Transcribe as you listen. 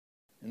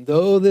And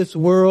though this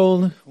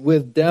world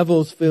with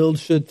devils filled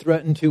should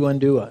threaten to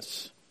undo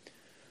us,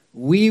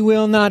 we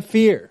will not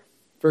fear,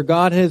 for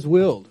God has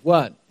willed,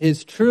 what?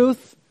 His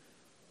truth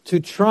to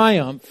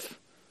triumph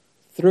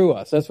through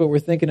us. That's what we're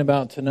thinking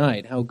about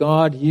tonight, how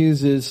God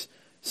uses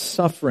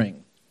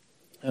suffering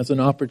as an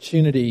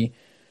opportunity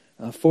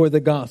for the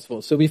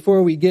gospel. So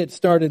before we get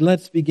started,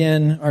 let's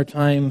begin our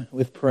time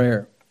with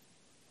prayer.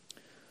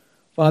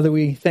 Father,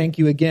 we thank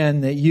you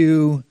again that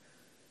you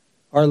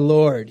are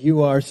Lord,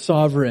 you are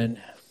sovereign,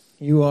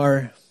 you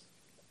are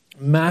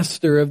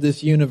master of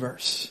this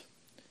universe.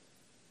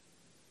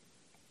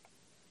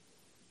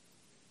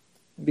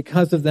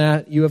 Because of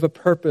that, you have a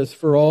purpose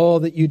for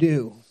all that you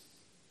do.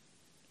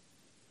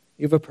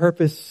 You have a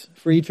purpose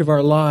for each of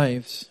our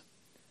lives,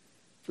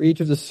 for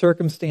each of the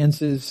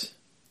circumstances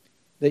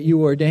that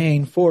you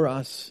ordain for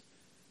us.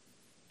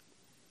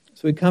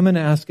 So we come and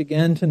ask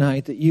again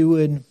tonight that you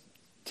would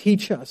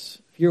teach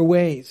us your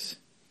ways.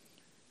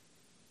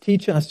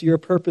 Teach us your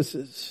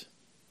purposes.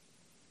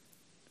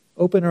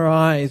 Open our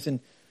eyes and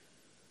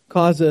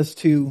cause us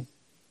to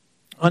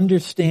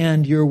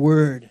understand your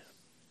word.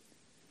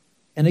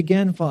 And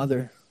again,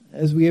 Father,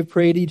 as we have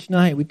prayed each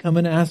night, we come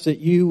and ask that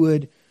you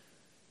would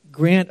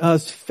grant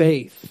us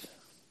faith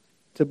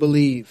to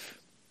believe.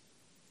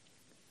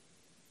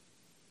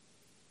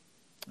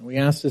 And we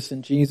ask this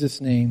in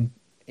Jesus' name.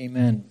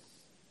 Amen.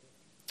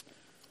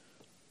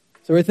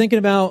 So we're thinking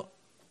about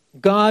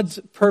God's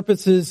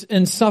purposes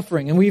in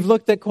suffering. And we've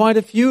looked at quite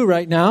a few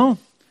right now,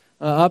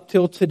 up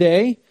till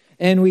today.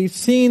 And we've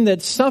seen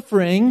that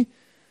suffering,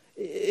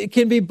 it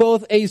can be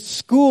both a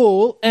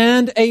school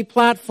and a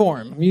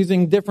platform. I'm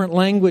using different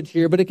language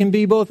here, but it can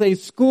be both a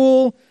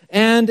school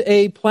and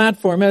a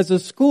platform. As a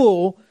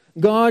school,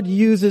 God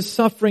uses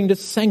suffering to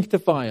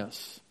sanctify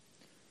us,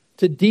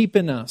 to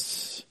deepen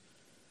us,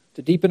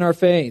 to deepen our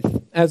faith.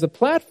 As a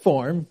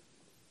platform,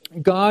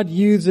 God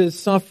uses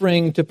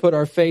suffering to put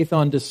our faith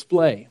on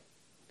display.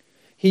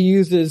 He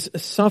uses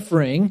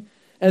suffering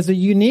as a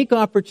unique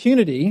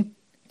opportunity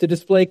to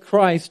display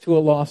Christ to a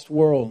lost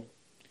world.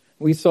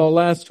 We saw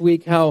last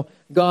week how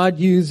God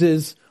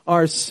uses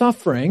our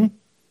suffering.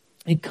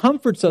 He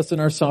comforts us in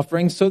our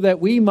suffering so that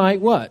we might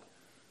what?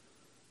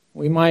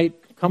 We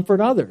might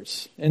comfort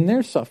others in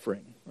their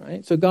suffering,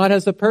 right? So God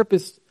has a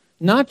purpose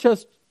not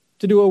just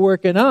to do a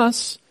work in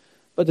us,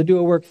 but to do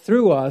a work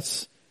through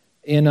us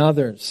in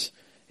others.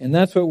 And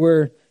that's what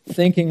we're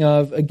thinking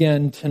of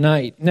again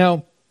tonight.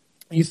 Now,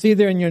 you see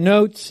there in your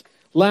notes,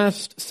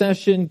 last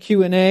session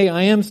Q&A,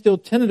 I am still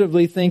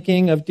tentatively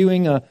thinking of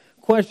doing a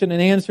question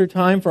and answer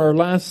time for our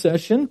last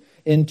session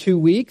in 2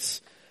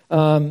 weeks.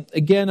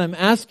 Again, I'm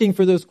asking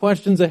for those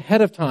questions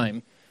ahead of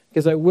time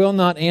because I will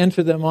not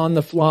answer them on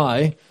the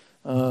fly.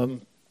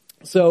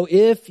 So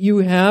if you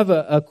have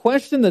a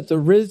question that's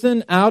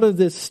arisen out of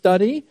this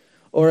study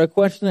or a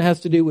question that has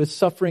to do with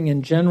suffering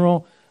in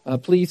general,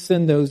 please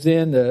send those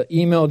in. The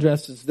email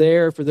address is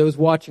there. For those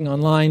watching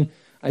online,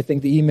 I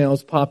think the email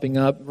is popping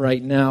up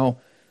right now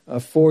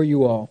for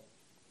you all.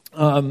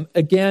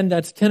 Again,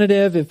 that's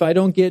tentative. If I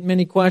don't get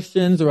many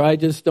questions or I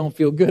just don't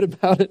feel good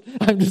about it,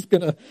 I'm just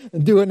going to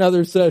do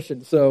another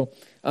session. So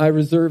I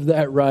reserve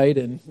that right,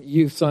 and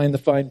you've signed the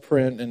fine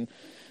print, and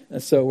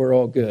so we're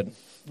all good.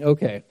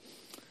 Okay.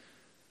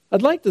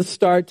 I'd like to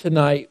start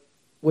tonight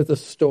with a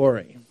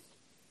story.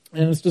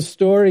 And it's the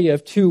story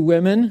of two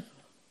women,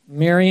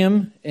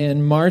 Miriam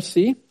and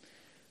Marcy,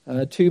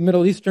 two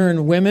Middle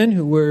Eastern women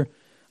who were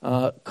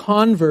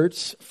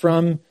converts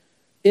from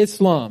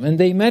Islam. And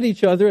they met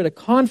each other at a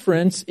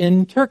conference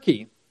in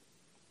Turkey.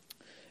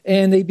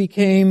 And they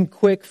became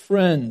quick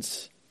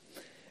friends.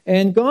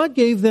 And God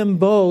gave them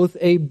both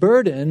a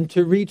burden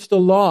to reach the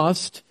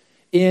lost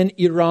in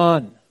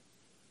Iran.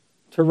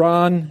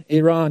 Tehran,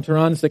 Iran.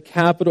 Tehran is the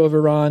capital of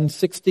Iran.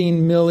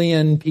 16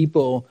 million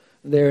people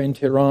there in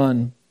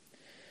Tehran.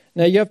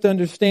 Now you have to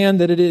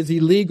understand that it is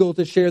illegal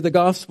to share the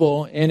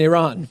gospel in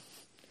Iran.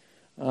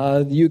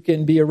 You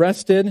can be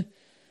arrested.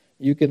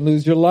 You can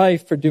lose your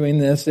life for doing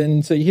this.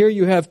 And so here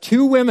you have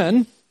two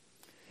women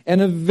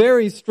in a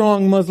very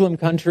strong Muslim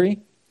country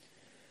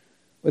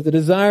with a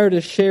desire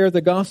to share the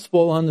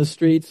gospel on the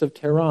streets of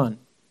Tehran.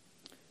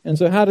 And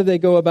so how did they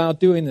go about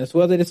doing this?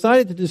 Well, they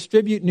decided to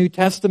distribute New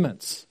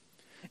Testaments.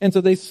 And so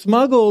they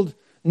smuggled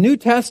New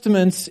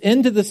Testaments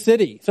into the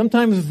city,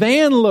 sometimes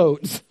van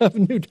loads of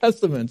New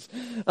Testaments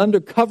under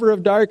cover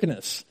of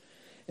darkness,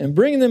 and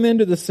bring them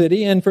into the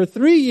city. And for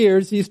 3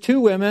 years, these two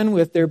women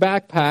with their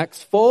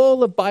backpacks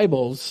full of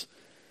Bibles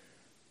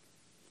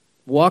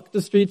walked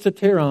the streets of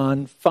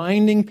Tehran,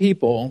 finding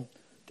people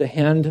to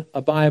hand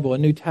a Bible, a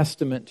New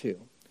Testament to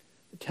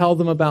tell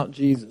them about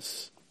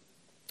Jesus,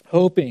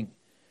 hoping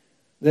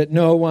that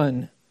no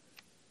one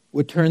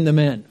would turn them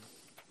in.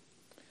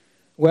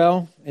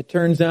 Well, it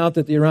turns out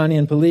that the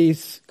Iranian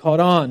police caught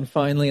on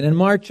finally. And in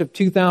March of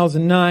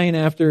 2009,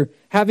 after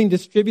having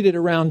distributed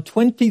around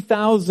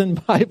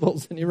 20,000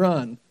 Bibles in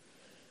Iran,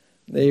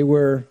 they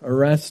were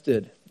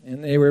arrested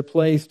and they were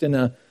placed in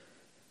a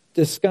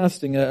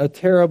disgusting, a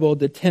terrible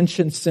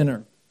detention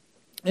center.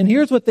 And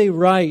here's what they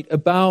write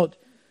about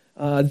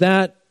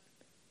that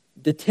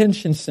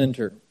detention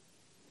center.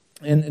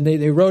 And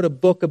they wrote a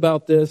book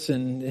about this,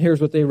 and here's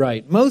what they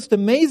write. Most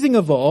amazing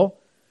of all,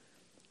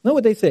 know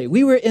what they say?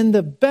 We were in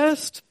the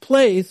best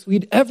place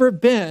we'd ever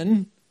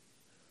been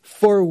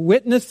for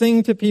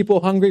witnessing to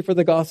people hungry for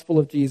the gospel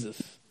of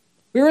Jesus.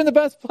 We were in the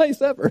best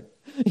place ever.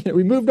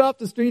 We moved off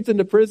the streets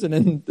into prison,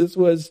 and this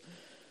was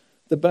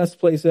the best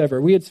place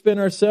ever. We had spent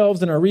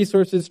ourselves and our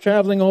resources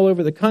traveling all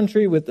over the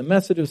country with the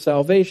message of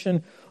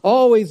salvation,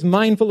 always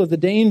mindful of the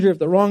danger if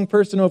the wrong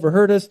person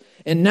overheard us,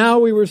 and now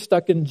we were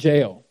stuck in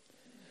jail.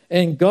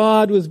 And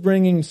God was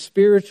bringing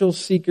spiritual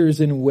seekers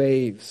in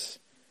waves.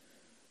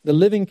 The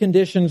living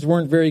conditions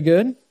weren't very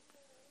good,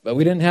 but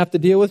we didn't have to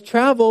deal with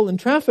travel and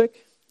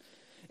traffic.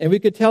 And we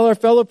could tell our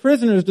fellow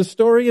prisoners the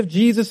story of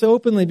Jesus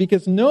openly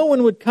because no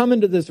one would come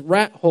into this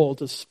rat hole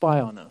to spy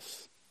on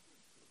us.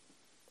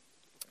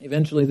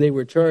 Eventually they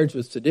were charged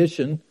with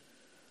sedition,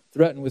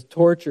 threatened with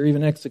torture,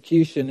 even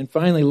execution, and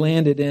finally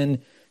landed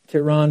in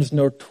Tehran's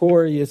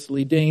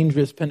notoriously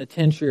dangerous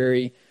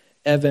penitentiary,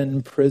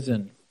 Evin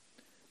prison.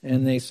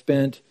 And they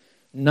spent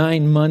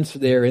 9 months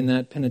there in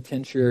that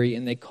penitentiary,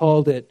 and they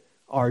called it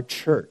our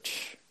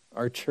church,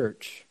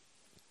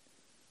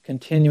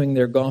 continuing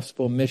their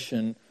gospel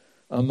mission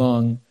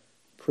among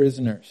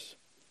prisoners.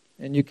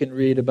 And you can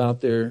read about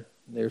their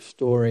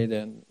story,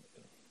 then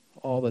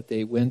all that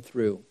they went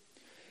through.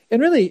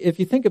 And really, if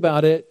you think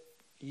about it,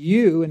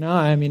 you and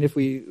I mean, if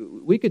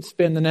we could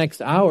spend the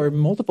next hour,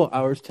 multiple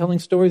hours, telling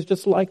stories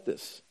just like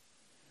this.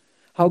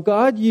 How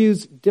God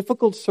used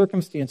difficult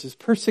circumstances,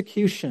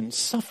 persecution,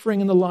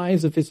 suffering in the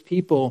lives of his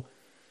people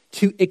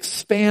to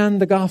expand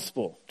the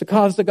gospel, to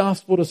cause the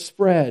gospel to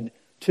spread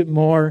to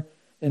more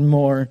and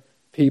more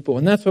people.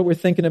 And that's what we're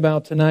thinking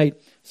about tonight.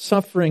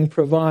 Suffering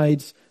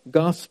provides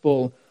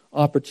gospel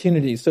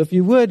opportunities. So if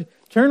you would,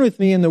 turn with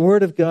me in the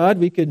Word of God.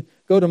 We could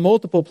go to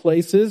multiple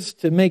places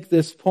to make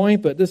this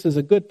point, but this is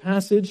a good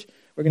passage.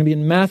 We're going to be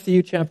in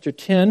Matthew chapter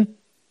 10.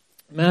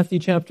 Matthew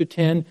chapter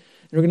 10. And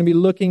we're going to be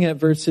looking at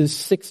verses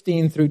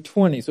 16 through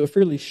 20. So a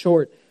fairly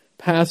short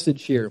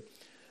passage here.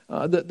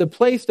 The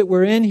place that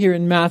we're in here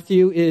in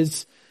Matthew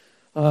is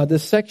the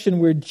section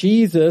where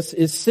Jesus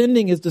is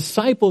sending his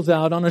disciples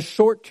out on a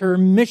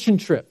short-term mission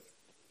trip.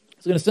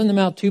 He's going to send them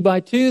out 2 by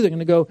 2. They're going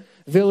to go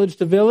village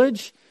to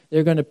village.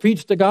 They're going to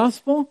preach the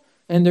gospel,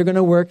 and they're going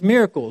to work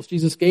miracles.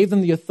 Jesus gave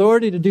them the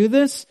authority to do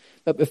this.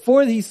 But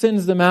before he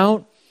sends them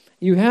out,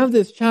 you have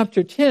this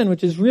chapter 10,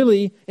 which is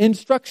really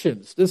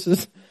instructions. This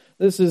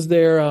is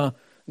their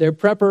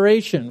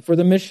preparation for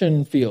the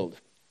mission field.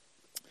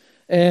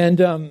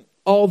 And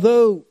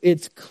although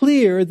it's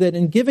clear that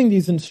in giving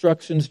these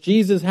instructions,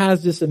 Jesus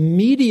has this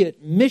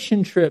immediate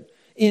mission trip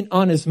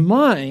on his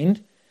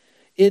mind,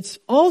 it's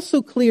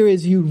also clear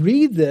as you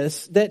read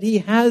this that he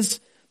has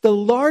the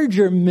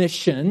larger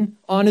mission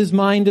on his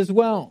mind as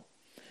well.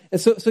 And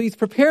so he's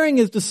preparing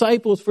his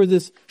disciples for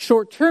this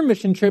short-term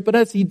mission trip, but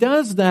as he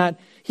does that,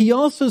 he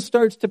also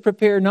starts to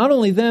prepare not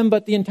only them,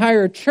 but the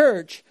entire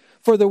church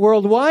for the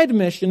worldwide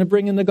mission of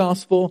bringing the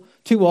gospel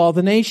to all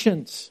the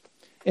nations.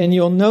 And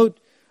you'll note,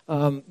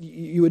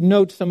 you would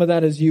note some of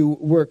that as you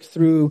work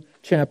through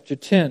chapter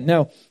 10.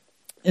 Now,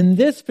 in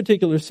this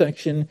particular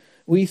section,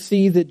 we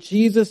see that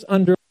Jesus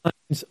underlines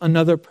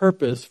another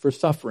purpose for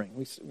suffering.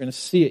 We're going to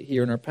see it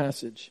here in our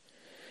passage.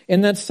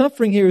 And that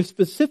suffering here is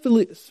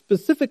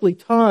specifically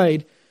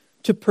tied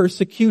to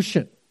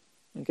persecution.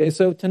 Okay,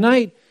 so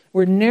tonight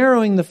we're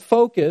narrowing the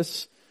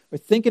focus. We're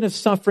thinking of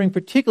suffering,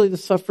 particularly the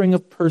suffering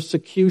of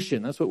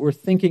persecution. That's what we're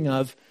thinking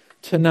of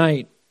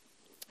tonight.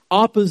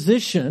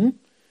 Opposition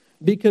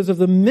because of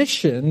the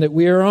mission that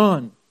we are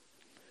on.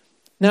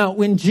 Now,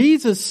 when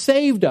Jesus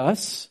saved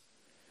us,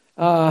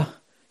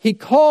 he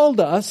called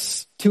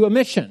us to a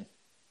mission.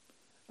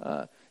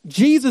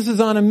 Jesus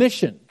is on a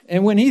mission.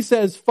 And when he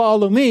says,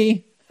 follow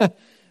me,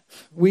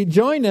 we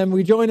join him.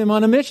 We join him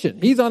on a mission.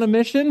 He's on a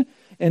mission.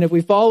 And if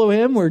we follow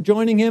him, we're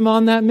joining him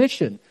on that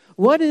mission.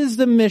 What is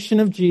the mission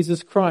of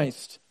Jesus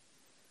Christ?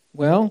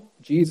 Well,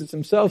 Jesus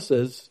himself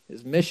says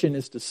his mission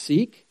is to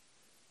seek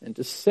and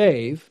to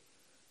save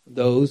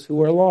those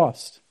who are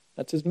lost.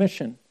 That's his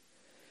mission.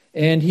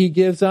 And he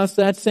gives us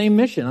that same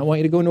mission. I want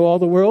you to go into all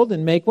the world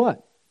and make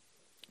what?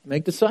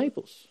 Make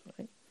disciples.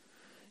 Right?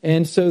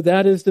 And so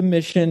that is the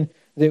mission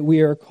that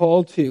we are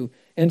called to.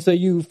 And so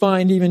you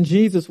find even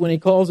Jesus, when he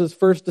calls his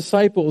first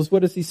disciples,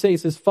 what does he say? He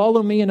says,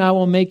 follow me and I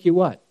will make you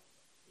what?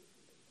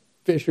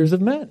 Fishers of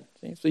men.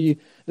 See?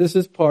 So this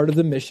is part of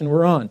the mission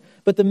we're on.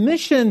 But the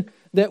mission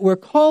that we're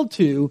called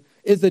to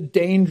is a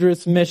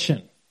dangerous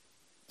mission.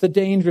 It's a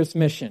dangerous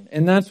mission.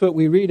 And that's what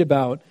we read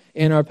about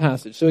in our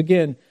passage. So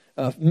again,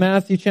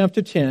 Matthew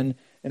chapter 10,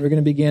 and we're going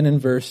to begin in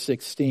verse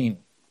 16.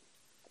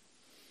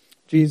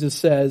 Jesus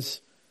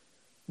says,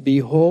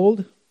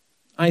 behold,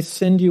 I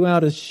send you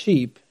out as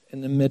sheep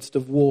in the midst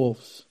of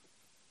wolves.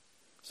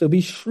 So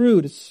be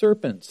shrewd as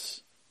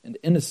serpents and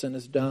innocent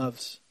as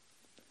doves.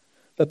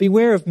 But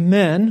beware of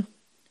men,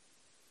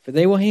 for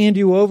they will hand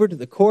you over to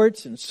the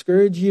courts and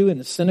scourge you in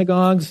the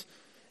synagogues,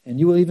 and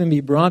you will even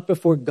be brought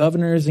before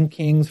governors and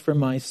kings for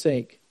my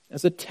sake,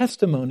 as a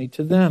testimony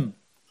to them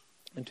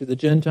and to the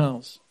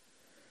Gentiles.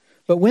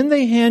 But when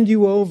they hand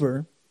you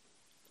over,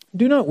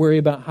 do not worry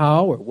about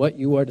how or what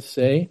you are to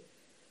say,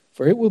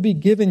 for it will be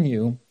given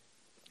you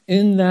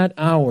in that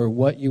hour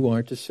what you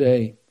are to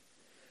say.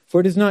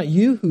 For it is not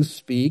you who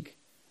speak,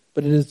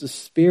 but it is the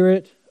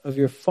Spirit of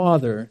your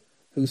Father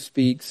who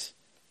speaks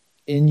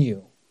in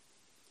you.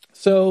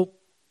 So,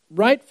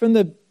 right at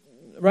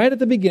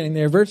the beginning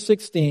there, verse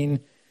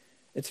 16,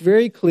 it's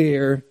very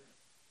clear,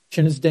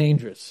 sin is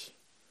dangerous.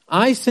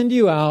 I send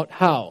you out,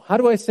 how? How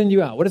do I send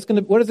you out? What is it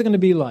going to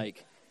be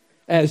like?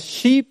 As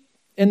sheep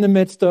in the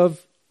midst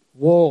of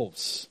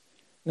wolves.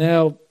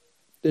 Now,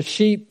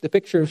 the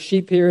picture of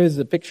sheep here is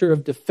a picture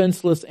of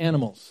defenseless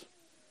animals.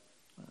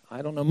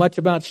 I don't know much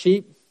about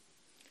sheep,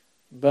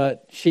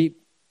 but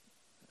sheep,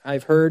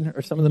 I've heard,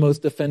 are some of the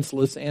most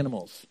defenseless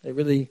animals. They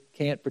really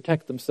can't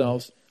protect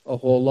themselves a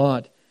whole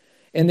lot.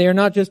 And they are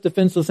not just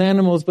defenseless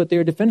animals, but they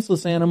are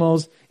defenseless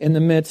animals in the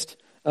midst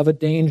of a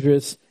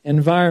dangerous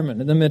environment,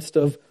 in the midst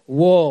of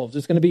wolves.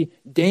 There's going to be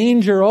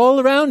danger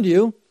all around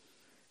you,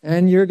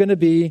 and you're going to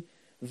be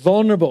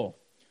vulnerable.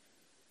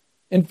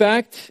 In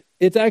fact,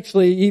 it's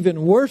actually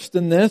even worse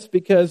than this,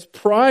 because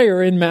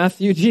prior in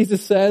Matthew,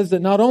 Jesus says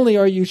that not only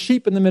are you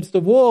sheep in the midst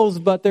of wolves,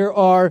 but there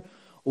are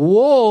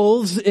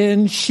wolves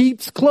in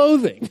sheep's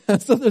clothing.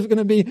 So there's going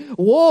to be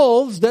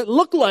wolves that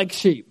look like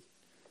sheep.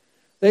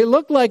 They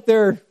look like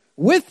they're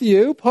with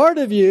you, part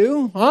of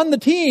you, on the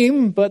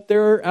team, but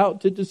they're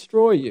out to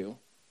destroy you.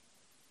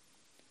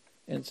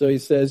 And so he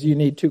says you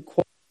need to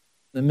quiet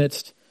in the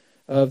midst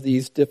of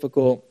this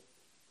difficult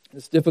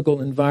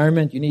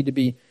environment. You need to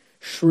be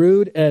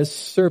shrewd as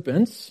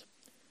serpents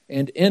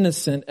and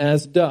innocent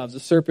as doves. The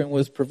serpent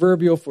was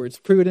proverbial for its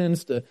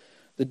prudence, the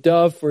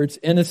dove for its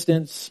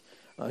innocence.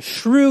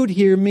 Shrewd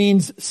here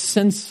means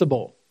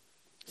sensible,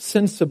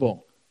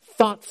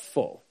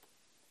 thoughtful,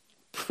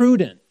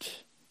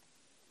 prudent,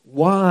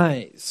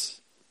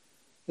 wise.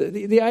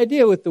 The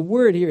idea with the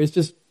word here is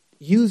just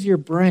use your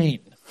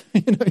brain.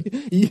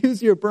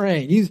 Use your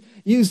brain.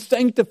 Use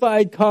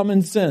sanctified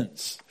common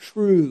sense.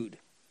 Shrewd.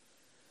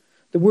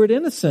 The word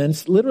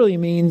innocence literally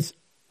means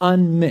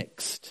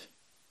unmixed.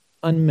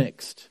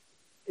 Unmixed.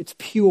 It's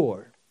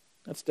pure.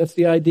 That's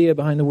the idea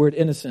behind the word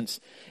innocence.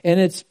 And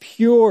it's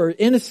pure,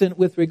 innocent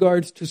with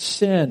regards to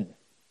sin.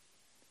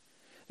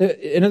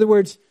 In other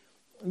words,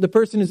 the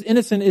person who's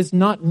innocent is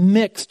not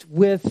mixed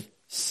with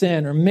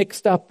sin or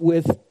mixed up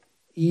with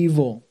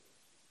evil.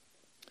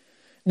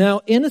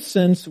 Now,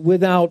 innocence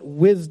without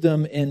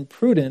wisdom and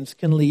prudence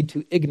can lead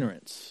to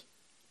ignorance.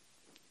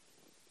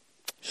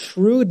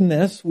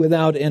 Shrewdness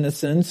without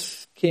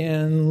innocence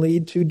can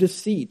lead to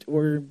deceit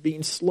or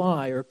being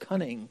sly or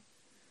cunning.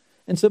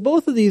 And so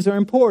both of these are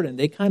important.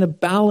 They kind of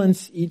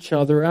balance each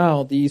other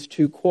out, these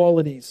two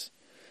qualities.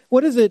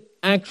 What does it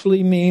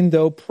actually mean,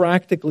 though,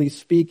 practically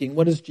speaking?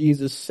 What is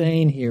Jesus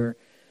saying here?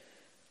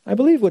 I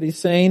believe what he's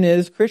saying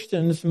is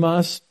Christians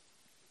must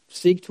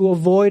seek to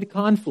avoid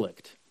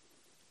conflict.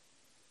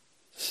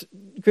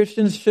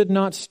 Christians should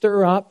not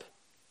stir up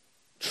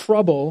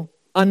trouble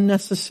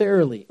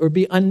unnecessarily or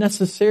be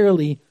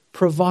unnecessarily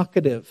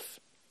provocative.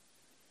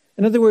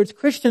 In other words,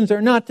 Christians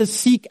are not to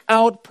seek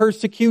out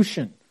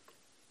persecution.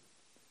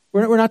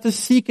 We're not to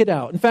seek it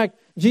out. In fact,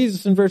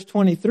 Jesus in verse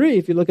 23,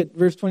 if you look at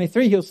verse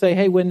 23, he'll say,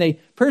 hey, when they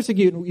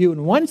persecute you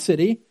in one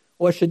city,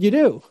 what should you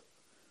do?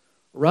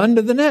 Run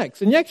to the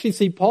next. And you actually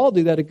see Paul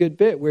do that a good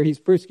bit, where he's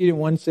persecuting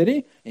one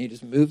city and he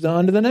just moves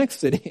on to the next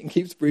city and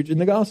keeps preaching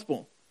the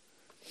gospel.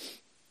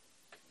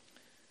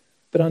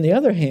 But on the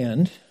other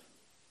hand,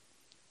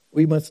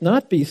 we must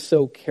not be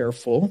so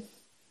careful,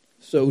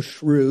 so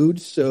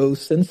shrewd, so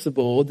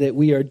sensible that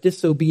we are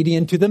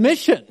disobedient to the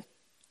mission.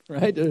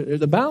 Right?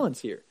 There's a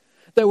balance here.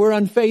 That we're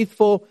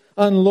unfaithful,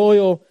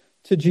 unloyal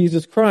to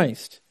Jesus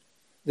Christ.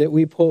 That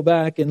we pull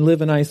back and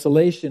live in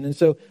isolation. And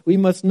so we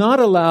must not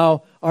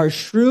allow our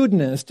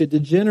shrewdness to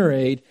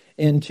degenerate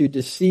into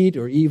deceit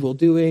or evil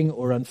doing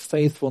or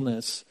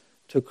unfaithfulness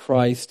to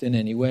Christ in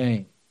any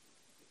way.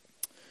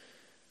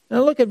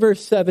 Now look at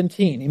verse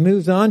 17. He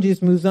moves on,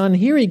 Jesus moves on.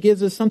 Here he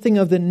gives us something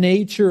of the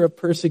nature of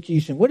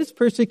persecution. What is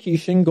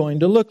persecution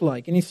going to look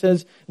like? And he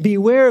says,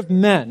 beware of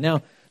men.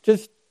 Now,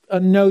 just a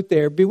note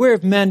there. Beware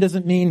of men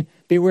doesn't mean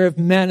beware of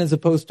men as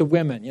opposed to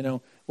women. You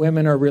know,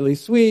 women are really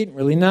sweet,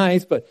 really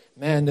nice, but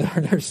men,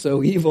 they're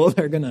so evil.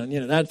 They're going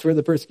to, that's where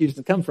the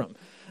persecution come from.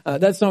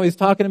 That's not what he's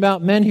talking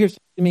about. Men here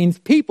means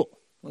people.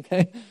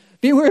 Okay?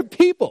 Beware of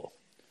people.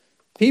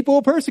 People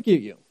will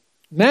persecute you.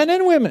 Men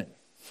and women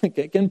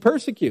can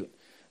persecute.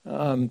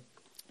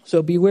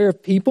 So beware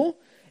of people.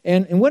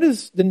 And what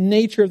is the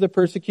nature of the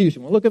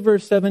persecution? Well, look at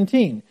verse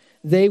 17.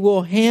 They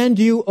will hand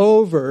you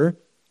over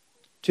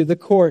to the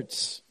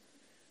courts.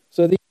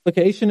 So the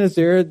implication is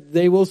there,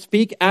 they will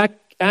speak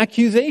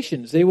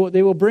accusations. They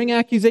will bring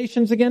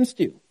accusations against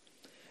you.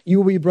 You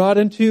will be brought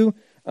into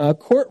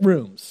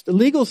courtrooms, the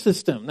legal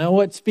system. Now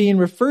what's being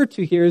referred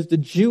to here is the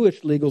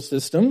Jewish legal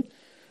system,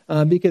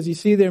 because you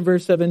see there in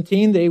verse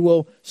 17, they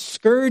will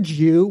scourge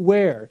you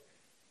where?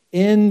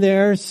 In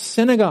their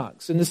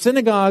synagogues. And the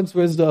synagogues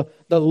was the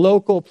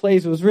local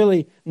place. It was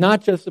really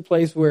not just a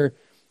place where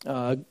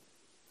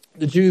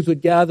the Jews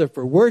would gather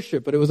for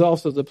worship, but it was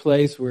also the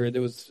place where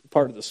there was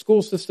part of the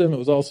school system. It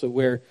was also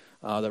where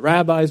the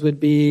rabbis would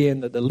be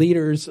and the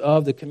leaders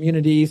of the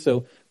community.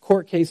 So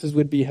court cases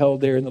would be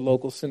held there in the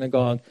local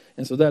synagogue.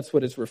 And so that's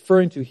what it's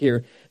referring to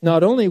here.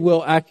 Not only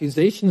will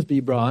accusations be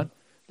brought,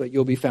 but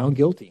you'll be found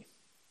guilty.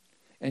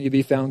 And you'll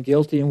be found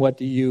guilty. And what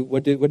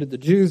did the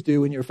Jews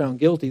do when you were found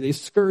guilty? They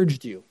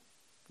scourged you.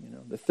 You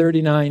know, the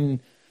 39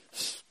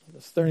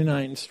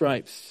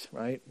 stripes,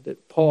 right,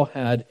 that Paul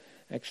had.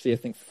 Actually, I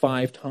think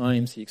 5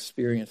 times he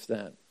experienced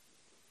that.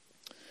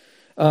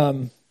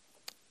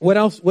 What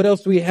else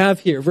do we have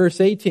here? Verse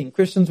 18,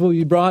 Christians will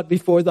be brought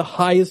before the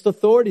highest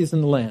authorities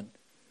in the land.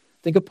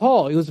 Think of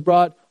Paul. He was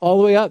brought all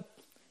the way up.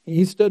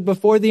 He stood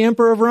before the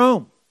emperor of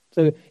Rome.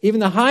 So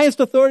even the highest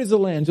authorities of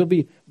the land will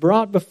be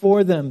brought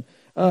before them.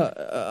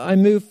 I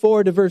move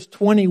forward to verse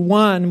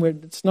 21, where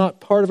it's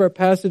not part of our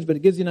passage, but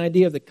it gives you an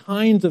idea of the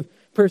kinds of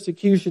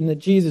persecution that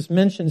Jesus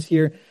mentions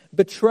here.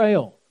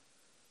 Betrayal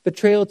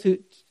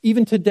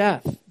even to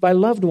death by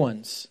loved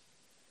ones.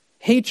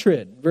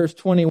 Hatred, verse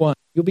 21.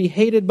 You'll be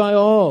hated by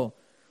all.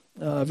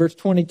 Verse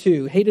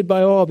 22, hated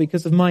by all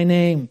because of my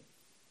name.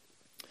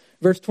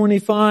 Verse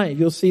 25,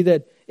 you'll see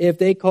that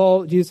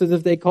Jesus says,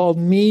 if they called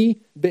me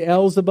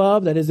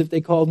Beelzebub, that is, if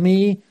they called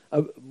me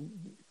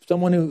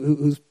someone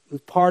who's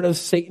part of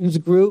Satan's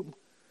group,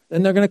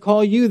 then they're going to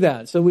call you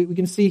that. So we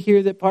can see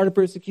here that part of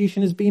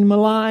persecution is being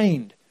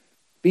maligned,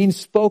 being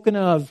spoken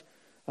of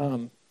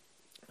in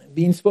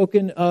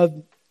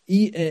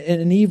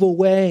an evil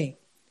way.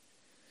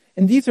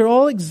 And these are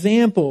all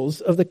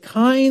examples of the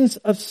kinds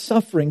of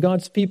suffering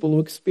God's people will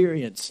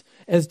experience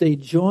as they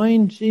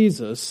join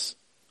Jesus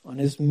on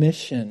his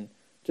mission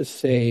to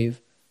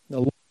save the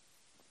world.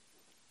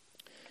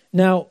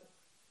 Now,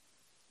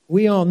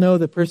 we all know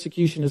that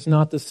persecution is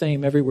not the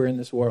same everywhere in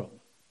this world.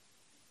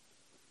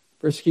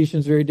 Persecution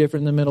is very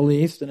different in the Middle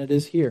East than it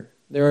is here.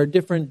 There are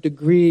different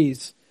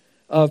degrees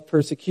of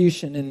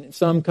persecution. In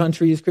some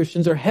countries,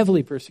 Christians are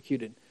heavily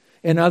persecuted.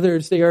 In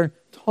others, they are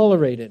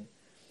tolerated.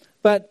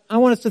 But I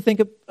want us to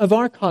think of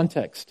our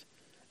context.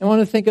 I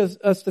want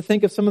us to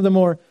think of some of the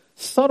more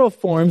subtle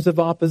forms of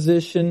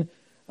opposition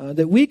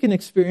that we can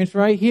experience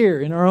right here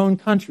in our own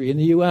country, in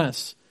the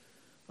U.S.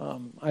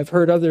 I've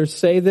heard others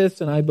say this,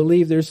 and I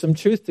believe there's some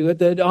truth to it,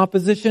 that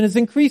opposition is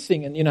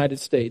increasing in the United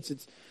States.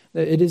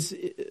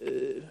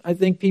 I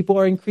think people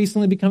are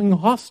increasingly becoming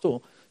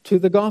hostile to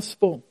the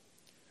gospel.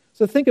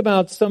 So think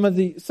about some of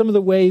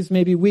the ways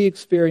maybe we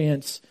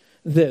experience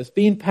this.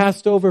 Being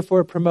passed over for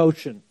a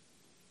promotion.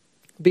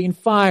 Being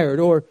fired,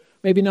 or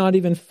maybe not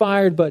even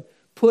fired, but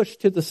pushed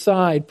to the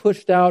side,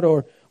 pushed out,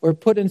 or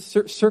put in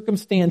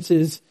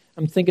circumstances.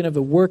 I'm thinking of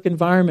a work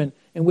environment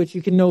in which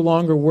you can no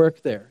longer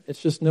work there.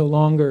 It's just you're no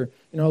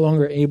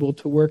longer able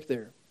to work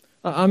there.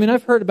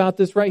 I've heard about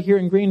this right here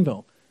in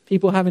Greenville.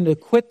 People having to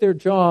quit their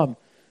job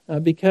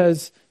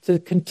because to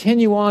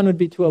continue on would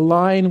be to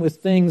align with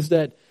things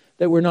that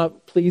were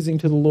not pleasing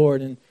to the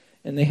Lord, and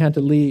they had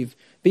to leave.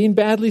 Being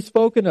badly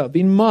spoken of,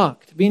 being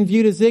mocked, being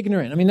viewed as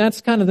ignorant. That's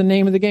kind of the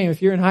name of the game.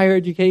 If you're in higher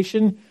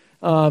education,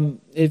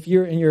 if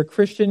you're a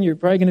Christian, you're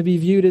probably going to be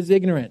viewed as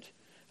ignorant,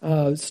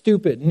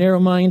 stupid,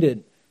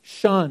 narrow-minded,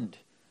 shunned.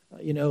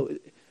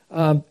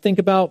 Think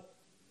about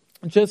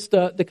just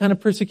the kind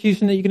of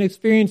persecution that you can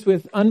experience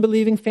with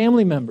unbelieving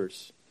family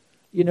members.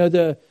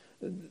 The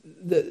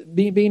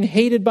being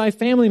hated by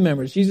family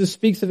members. Jesus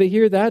speaks of it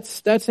here.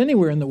 That's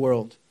anywhere in the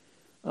world.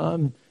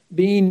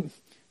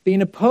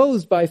 Being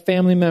opposed by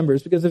family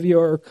members because of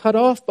or cut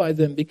off by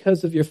them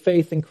because of your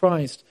faith in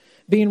Christ.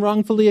 Being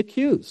wrongfully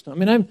accused.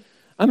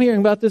 I'm hearing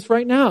about this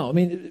right now.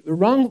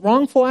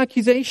 Wrongful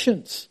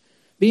accusations.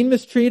 Being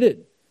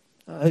mistreated.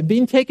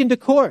 Being taken to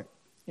court.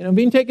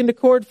 Being taken to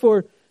court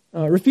for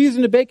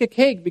refusing to bake a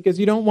cake because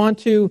you don't want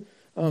to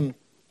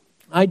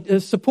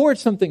support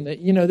something that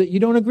you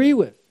don't agree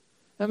with.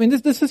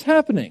 This is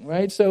happening,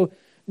 right? So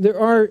there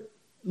are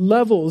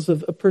levels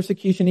of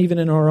persecution even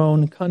in our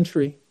own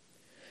country.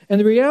 And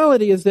the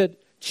reality is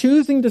that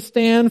choosing to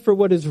stand for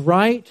what is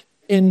right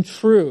and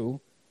true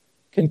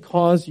can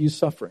cause you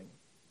suffering.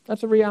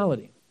 That's a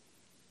reality.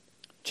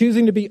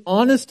 Choosing to be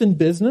honest in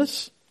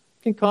business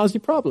can cause you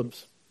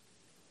problems.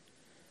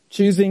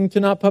 Choosing to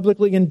not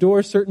publicly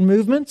endorse certain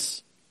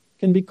movements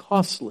can be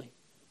costly.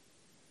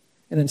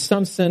 And in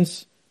some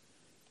sense,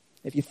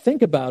 if you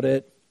think about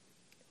it,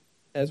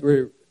 as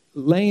we're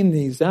laying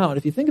these out,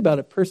 if you think about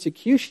it,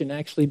 persecution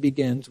actually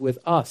begins with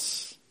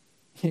us.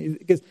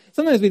 Because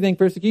sometimes we think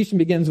persecution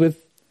begins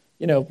with,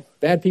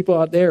 bad people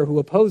out there who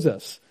oppose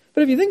us.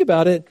 But if you think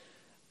about it,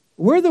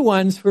 we're the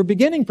ones who are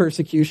beginning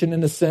persecution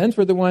in a sense.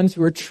 We're the ones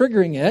who are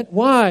triggering it.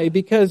 Why?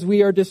 Because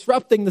we are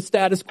disrupting the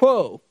status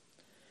quo.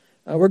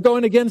 We're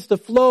going against the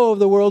flow of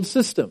the world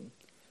system.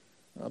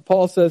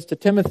 Paul says to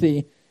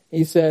Timothy,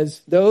 he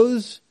says,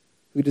 those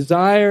who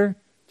desire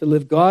to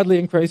live godly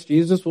in Christ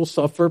Jesus will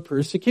suffer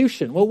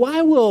persecution. Well,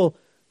 why will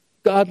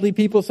godly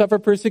people suffer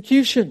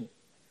persecution?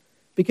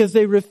 Because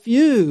they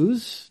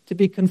refuse to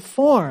be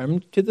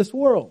conformed to this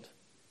world.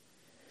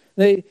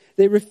 They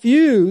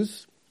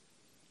refuse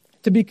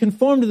to be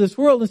conformed to this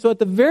world. And so at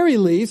the very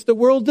least, the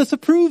world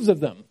disapproves of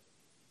them.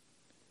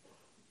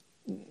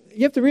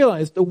 You have to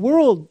realize the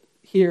world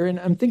here, and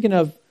I'm thinking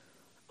of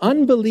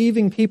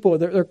unbelieving people,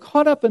 they're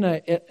caught up in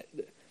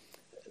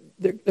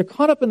they're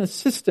caught up in a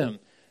system.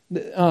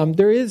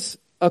 There is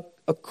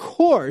a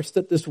course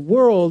that this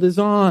world is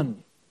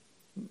on.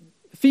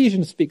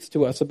 Ephesians speaks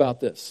to us about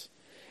this.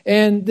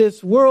 And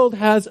this world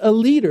has a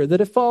leader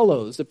that it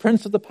follows, the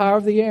prince of the power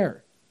of the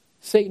air,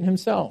 Satan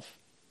himself.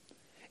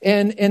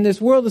 And this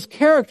world is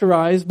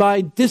characterized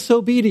by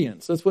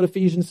disobedience. That's what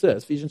Ephesians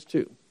says, Ephesians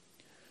 2.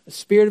 A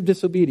spirit of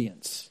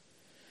disobedience.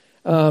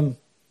 And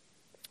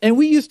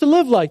we used to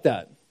live like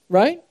that,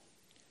 right?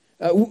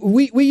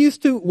 We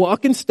used to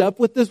walk in step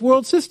with this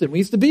world system. We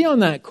used to be on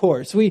that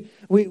course. We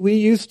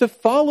used to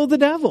follow the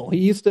devil. He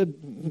used to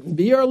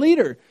be our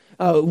leader.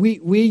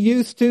 We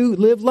used to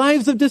live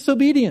lives of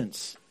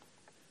disobedience.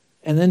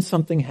 And then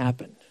something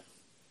happened.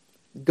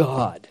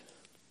 God,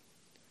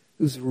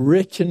 who's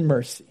rich in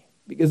mercy,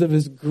 because of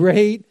his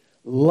great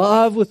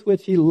love with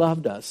which he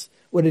loved us,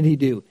 what did he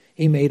do?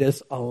 He made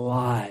us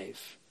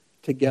alive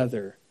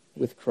together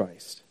with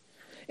Christ.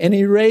 And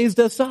he raised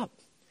us up.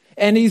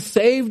 And he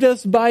saved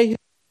us by his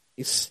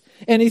grace.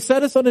 And he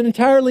set us on an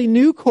entirely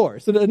new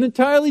course, an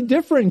entirely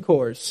different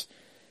course,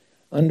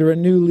 under a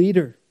new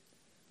leader,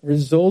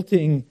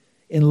 resulting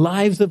in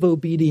lives of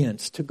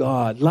obedience to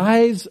God,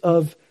 lives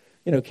of,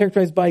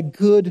 characterized by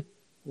good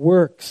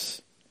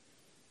works.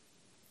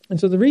 And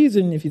so the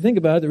reason, if you think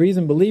about it, the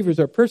reason believers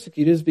are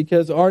persecuted is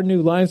because our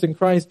new lives in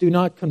Christ do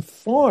not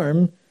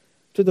conform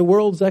to the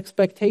world's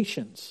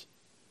expectations.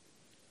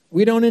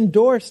 We don't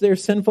endorse their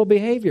sinful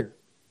behavior.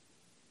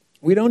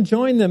 We don't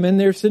join them in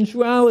their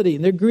sensuality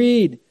and their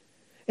greed.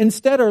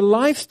 Instead, our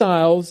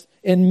lifestyles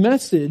and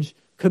message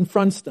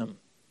confronts them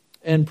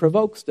and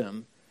provokes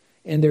them,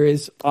 and there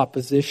is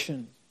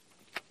opposition.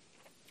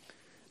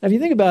 Now, if you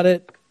think about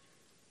it,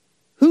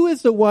 who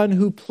is the one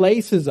who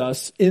places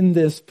us in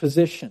this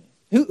position?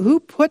 Who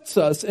puts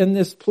us in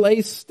this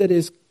place that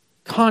is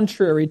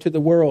contrary to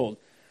the world,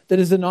 that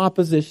is in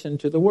opposition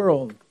to the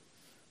world?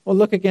 Well,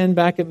 look again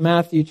back at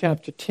Matthew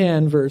chapter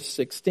 10, verse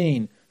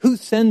 16. Who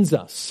sends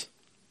us?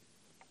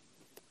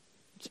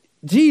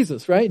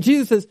 Jesus, right?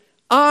 Jesus says,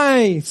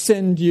 I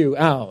send you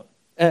out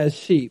as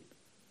sheep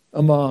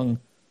among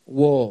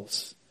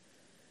wolves.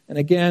 And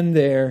again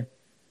there,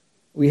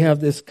 we have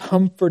this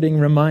comforting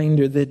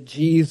reminder that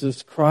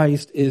Jesus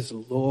Christ is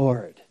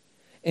Lord.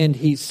 And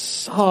he's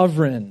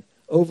sovereign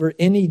over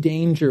any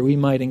danger we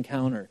might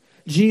encounter.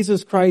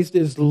 Jesus Christ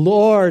is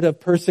Lord of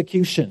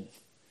persecution.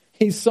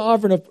 He's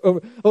sovereign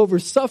over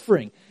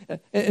suffering.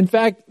 In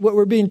fact, what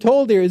we're being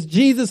told here is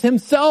Jesus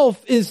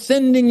himself is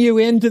sending you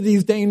into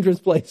these dangerous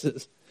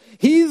places.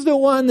 He's the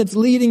one that's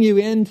leading you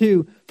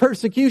into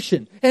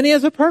persecution. And he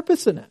has a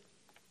purpose in it.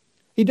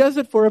 He does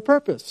it for a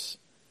purpose.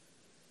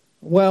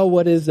 Well,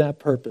 what is that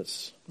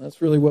purpose?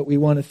 That's really what we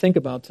want to think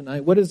about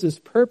tonight. What is this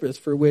purpose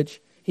for which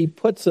he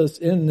puts us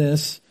in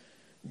this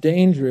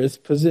dangerous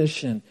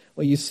position?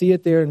 Well, you see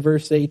it there in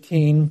verse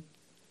 18.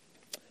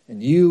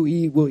 And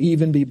you will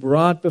even be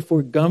brought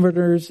before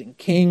governors and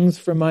kings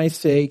for my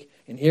sake.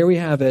 And here we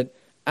have it,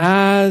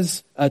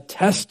 as a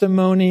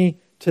testimony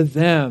to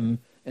them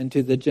and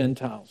to the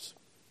Gentiles.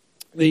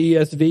 The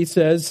ESV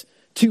says,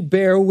 to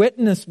bear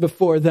witness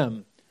before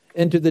them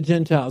and to the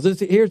Gentiles.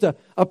 Here's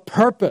a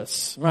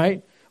purpose,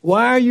 right?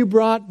 Why are you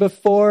brought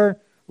before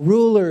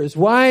rulers?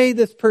 Why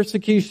this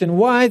persecution?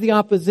 Why the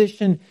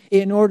opposition?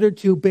 In order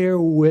to bear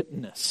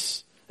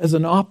witness as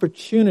an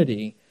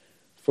opportunity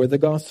for the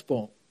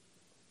gospel.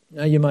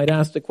 Now you might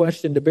ask the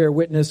question, to bear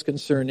witness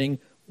concerning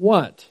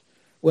what?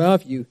 Well,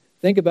 if you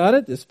think about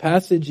it, this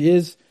passage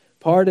is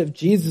part of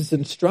Jesus'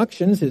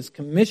 instructions, his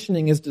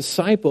commissioning his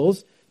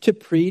disciples to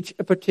preach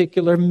a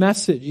particular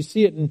message. You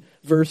see it in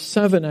verse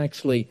 7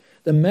 actually.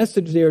 The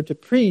message they are to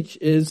preach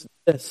is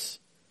this: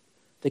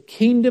 the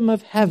kingdom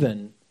of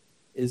heaven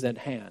is at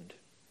hand.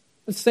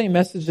 It's the same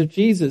message of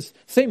Jesus,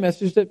 same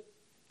message that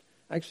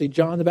actually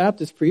John the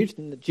Baptist preached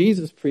and that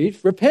Jesus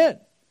preached. Repent,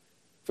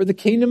 for the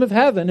kingdom of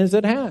heaven is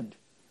at hand.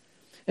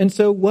 And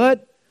so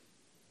what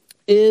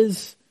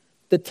is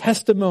the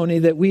testimony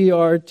that we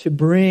are to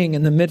bring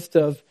in the midst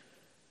of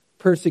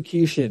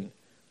persecution?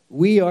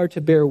 We are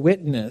to bear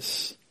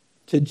witness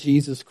to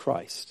Jesus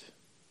Christ.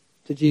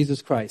 To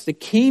Jesus Christ. The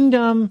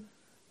kingdom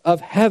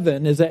of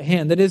heaven is at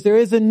hand. That is, there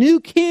is a new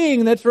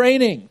king that's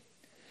reigning.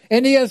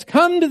 And he has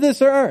come to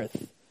this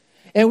earth.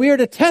 And we are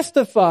to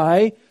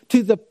testify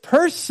to the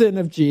person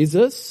of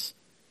Jesus.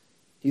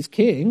 He's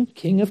king,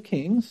 King of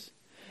kings.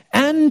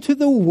 And to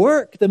the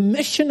work, the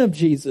mission of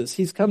Jesus.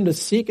 He's come to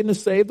seek and to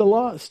save the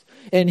lost.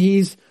 And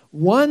he's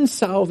won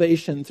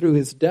salvation through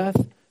his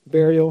death,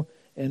 burial,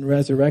 and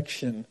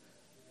resurrection.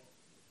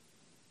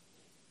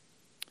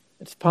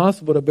 It's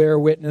possible to bear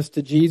witness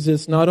to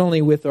Jesus not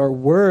only with our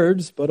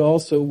words, but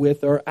also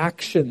with our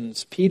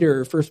actions.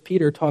 1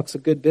 Peter talks a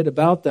good bit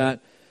about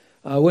that.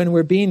 When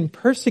we're being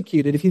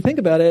persecuted, if you think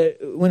about it,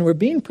 when we're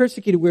being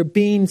persecuted, we're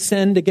being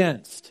sinned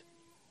against.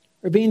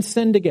 We're being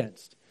sinned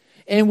against.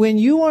 And when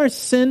you are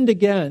sinned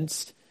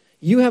against,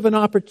 you have an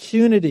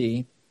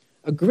opportunity,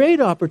 a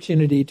great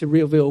opportunity to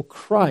reveal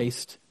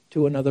Christ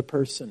to another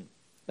person,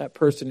 that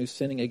person who's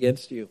sinning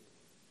against you.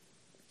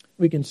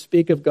 We can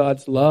speak of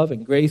God's love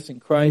and grace in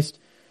Christ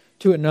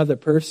to another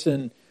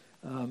person,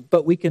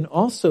 but we can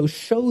also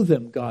show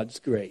them God's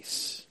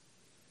grace.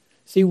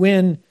 See,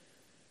 when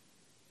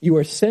you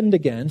are sinned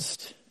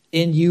against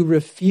and you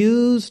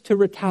refuse to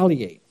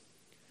retaliate,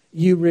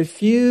 you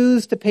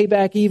refuse to pay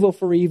back evil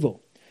for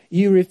evil,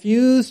 you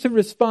refuse to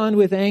respond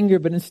with anger,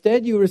 but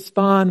instead you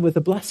respond with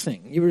a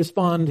blessing. You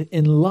respond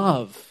in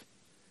love.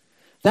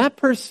 That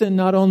person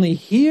not only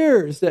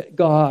hears that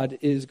God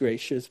is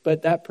gracious,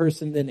 but that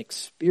person then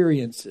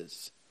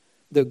experiences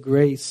the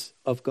grace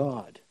of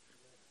God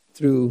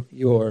through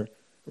your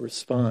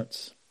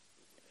response.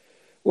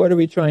 What are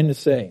we trying to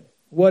say?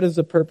 What is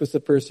the purpose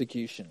of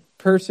persecution?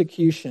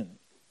 Persecution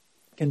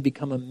can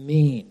become a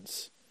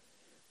means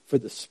for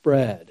the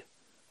spread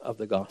of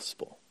the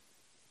gospel.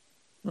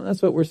 Well,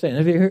 that's what we're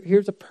saying.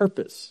 Here's a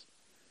purpose.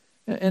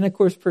 And of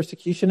course,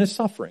 persecution is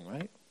suffering,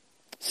 right?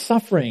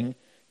 Suffering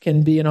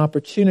can be an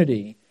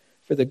opportunity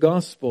for the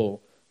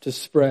gospel to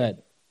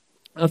spread.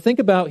 Now think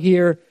about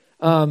here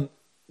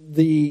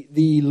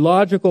the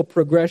logical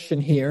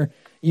progression here.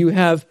 You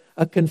have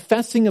a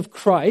confessing of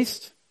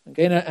Christ,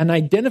 okay, an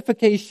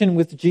identification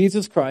with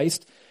Jesus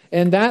Christ,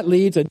 and that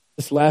leads,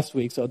 this last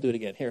week, so I'll do it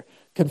again here.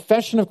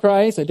 Confession of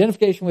Christ,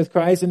 identification with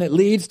Christ, and it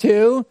leads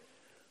to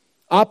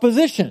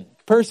opposition,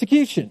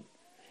 persecution.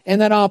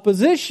 And that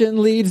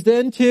opposition leads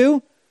then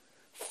to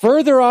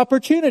further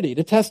opportunity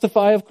to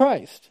testify of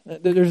Christ.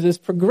 There's this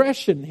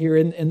progression here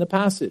in the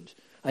passage.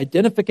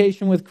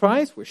 Identification with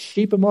Christ, we're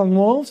sheep among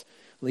wolves,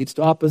 leads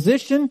to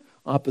opposition.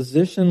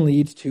 Opposition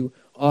leads to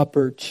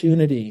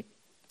opportunity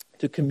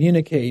to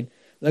communicate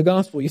the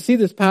gospel. You see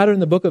this pattern in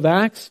the book of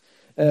Acts.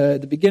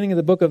 The beginning of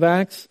the book of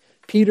Acts,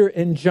 Peter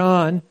and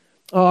John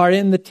are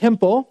in the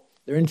temple.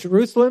 They're in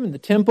Jerusalem in the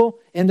temple,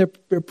 and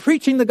they're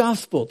preaching the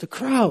gospel to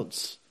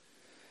crowds.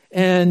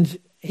 And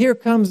here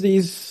comes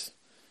these,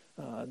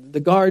 the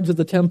guards of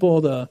the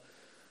temple, the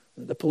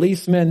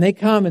policemen, they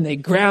come and they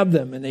grab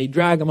them and they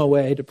drag them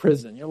away to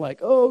prison. You're like,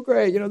 oh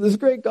great, this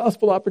great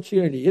gospel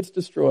opportunity, it's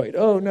destroyed.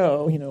 Oh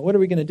no, what are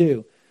we going to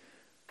do?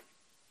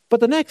 But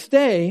the next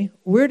day,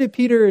 where did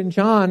Peter and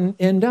John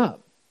end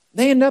up?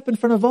 They end up in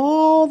front of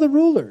all the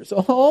rulers,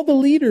 all the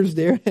leaders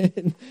there.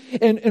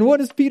 And what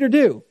does Peter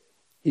do?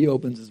 He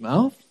opens his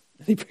mouth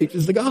and he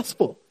preaches the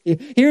gospel.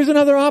 Here's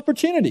another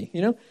opportunity,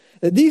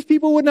 that these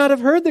people would not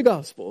have heard the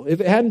gospel if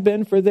it hadn't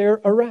been for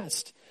their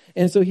arrest.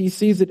 And so he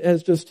sees it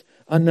as just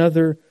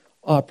another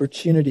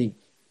opportunity.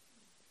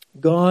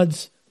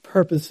 God's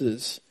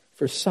purposes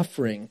for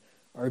suffering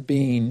are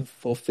being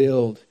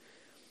fulfilled.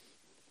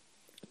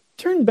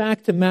 Turn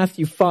back to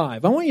Matthew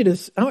 5. I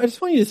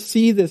just want you to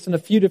see this in a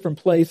few different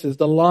places,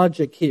 the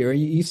logic here.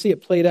 You see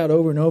it played out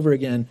over and over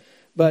again,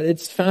 but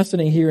it's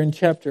fascinating here in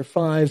chapter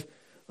 5.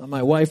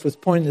 My wife was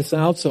pointing this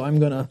out, so I'm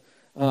going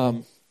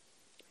to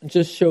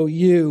just show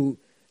you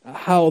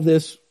how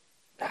this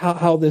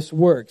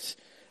works.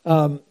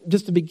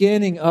 Just the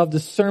beginning of the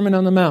Sermon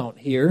on the Mount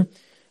here.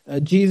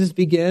 Jesus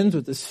begins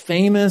with this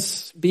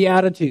famous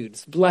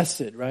Beatitudes.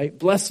 Blessed, right?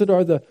 Blessed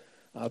are the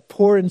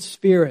poor in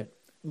spirit.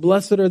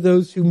 Blessed are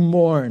those who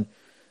mourn,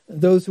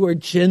 those who are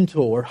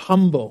gentle or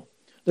humble,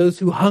 those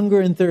who hunger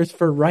and thirst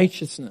for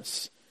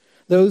righteousness,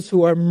 those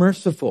who are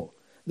merciful,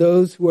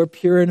 those who are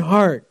pure in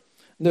heart,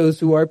 those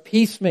who are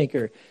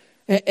peacemaker.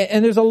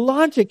 And there's a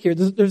logic here.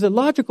 There's a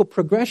logical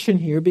progression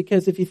here,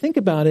 because if you think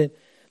about it,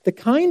 the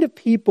kind of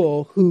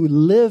people who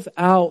live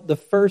out the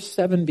first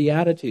 7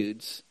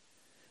 Beatitudes,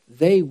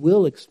 they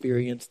will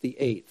experience the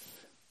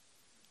 8th.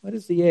 What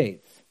is the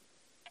 8th?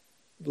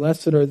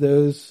 Blessed are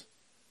those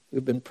who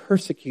have been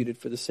persecuted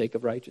for the sake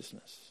of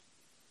righteousness.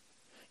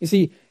 You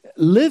see,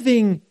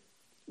 living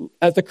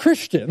as a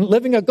Christian,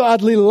 living a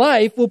godly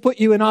life will put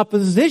you in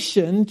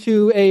opposition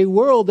to a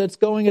world that's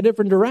going a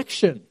different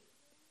direction.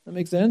 That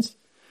makes sense?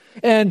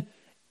 And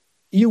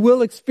you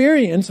will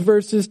experience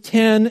verses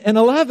 10 and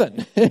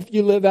 11 if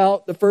you live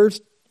out the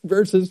first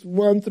verses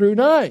 1 through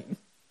 9.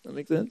 That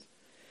makes sense?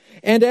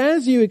 And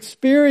as you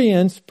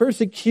experience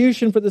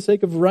persecution for the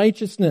sake of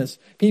righteousness,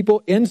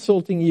 people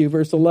insulting you,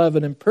 verse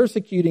 11, and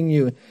persecuting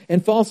you,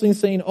 and falsely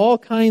saying all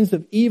kinds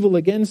of evil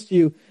against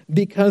you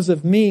because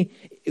of me,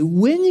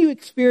 when you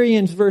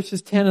experience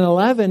verses 10 and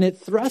 11, it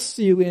thrusts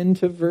you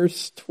into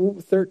verse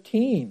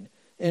 13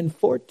 and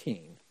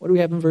 14. What do we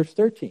have in verse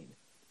 13?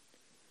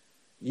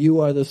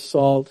 You are the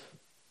salt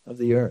of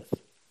the earth.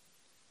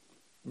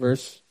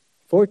 Verse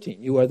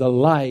 14, you are the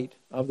light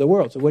of the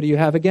world. So what do you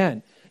have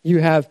again? You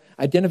have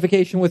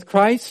identification with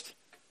Christ,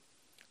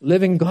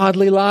 living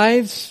godly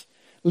lives,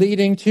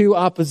 leading to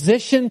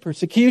opposition,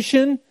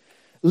 persecution,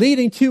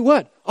 leading to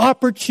what?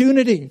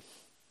 Opportunity.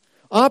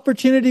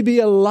 Opportunity to be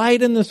a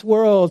light in this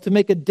world, to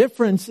make a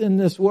difference in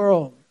this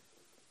world.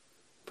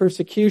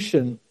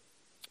 Persecution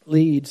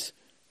leads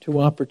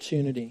to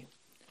opportunity.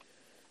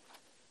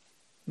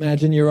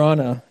 Imagine you're on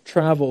a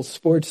travel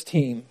sports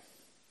team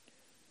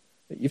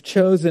that you've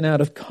chosen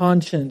out of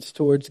conscience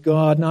towards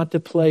God not to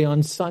play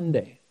on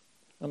Sunday.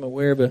 I'm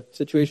aware of a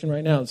situation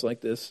right now that's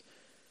like this.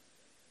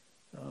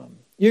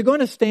 You're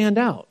going to stand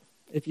out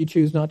if you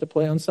choose not to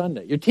play on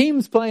Sunday. Your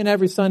team's playing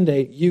every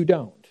Sunday, you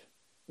don't.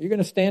 You're going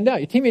to stand out.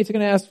 Your teammates are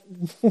going to ask,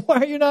 why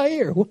are you not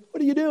here? What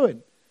are you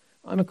doing?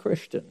 I'm a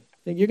Christian.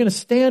 You're going to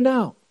stand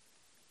out.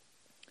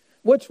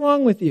 What's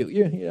wrong with you?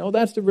 You know,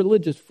 that's the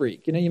religious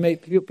freak. You know, you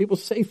make people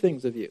say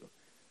things of you.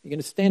 You're going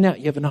to stand out.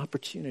 You have an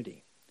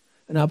opportunity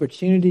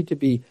to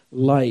be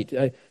light.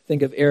 I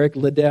think of Eric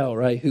Liddell,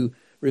 right, who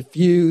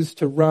refused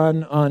to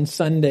run on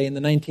Sunday in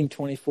the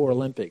 1924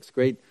 Olympics.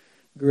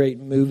 Great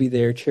movie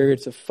there,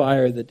 Chariots of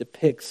Fire, that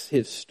depicts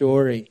his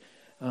story.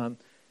 And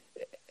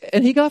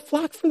he got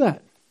flack for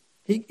that.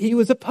 He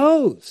was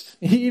opposed.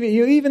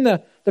 Even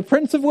the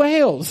Prince of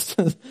Wales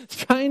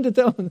trying to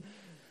tell him,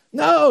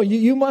 no,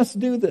 you must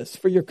do this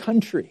for your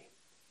country.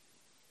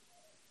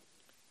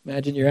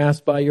 Imagine you're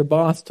asked by your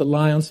boss to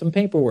lie on some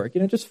paperwork.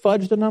 Just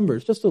fudge the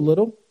numbers, just a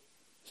little.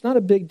 It's not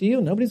a big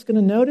deal. Nobody's going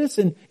to notice,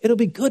 and it'll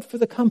be good for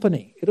the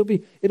company. It'll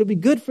be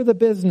good for the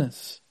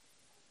business.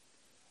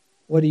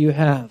 What do you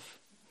have?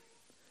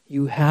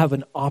 You have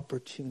an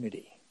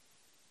opportunity.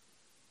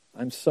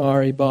 I'm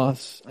sorry,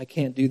 boss. I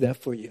can't do that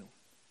for you.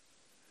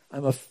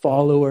 I'm a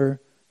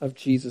follower of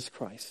Jesus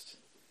Christ,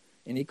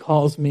 and he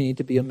calls me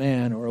to be a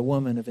man or a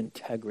woman of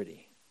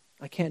integrity.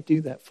 I can't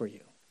do that for you.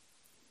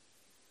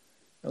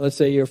 Now, let's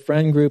say your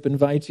friend group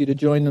invites you to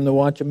join them to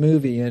watch a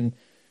movie, and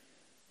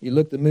you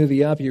look the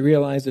movie up, you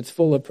realize it's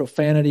full of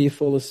profanity,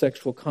 full of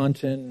sexual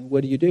content, and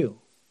what do?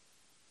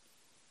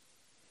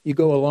 You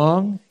go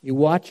along, you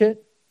watch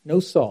it, no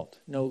salt,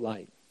 no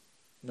light,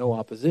 no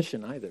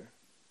opposition either.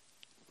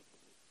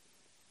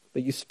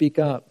 But you speak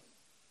up.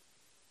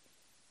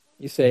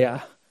 You say,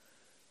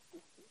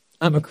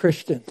 I'm a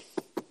Christian.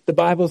 The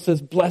Bible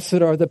says, blessed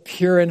are the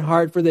pure in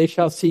heart, for they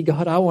shall see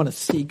God. I want to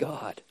see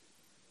God.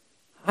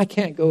 I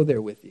can't go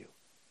there with you.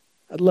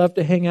 I'd love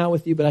to hang out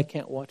with you, but I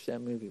can't watch that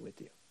movie with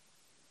you.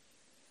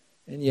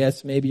 And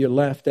yes, maybe you're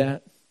laughed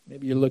at.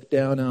 Maybe you're looked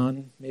down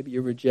on. Maybe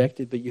you're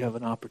rejected, but you have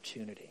an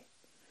opportunity.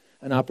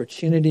 An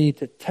opportunity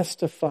to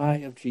testify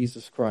of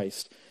Jesus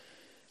Christ.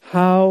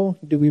 How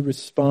do we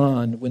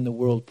respond when the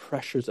world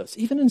pressures us,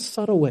 even in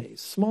subtle ways,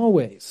 small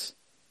ways,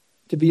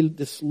 to be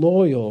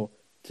disloyal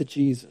to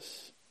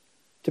Jesus,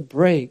 to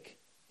break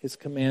his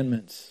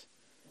commandments,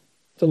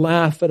 to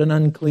laugh at an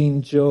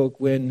unclean joke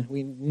when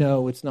we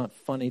know it's not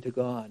funny to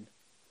God,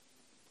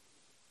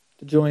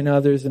 to join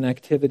others in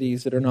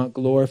activities that are not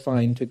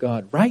glorifying to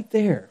God? Right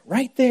there,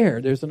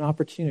 there's an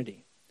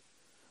opportunity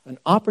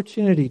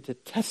to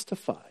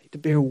testify, to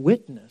bear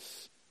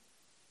witness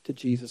to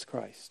Jesus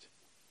Christ.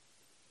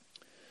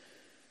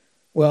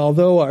 Well,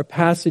 although our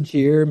passage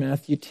here,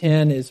 Matthew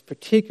 10, is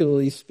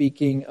particularly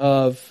speaking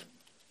of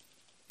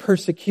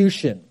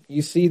persecution.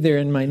 You see there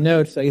in my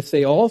notes, I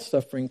say all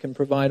suffering can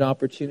provide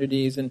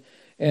opportunities,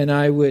 and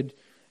I would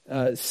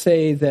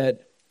say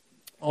that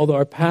although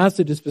our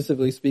passage is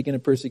specifically speaking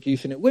of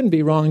persecution, it wouldn't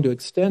be wrong to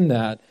extend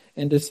that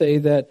and to say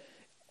that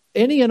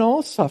any and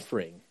all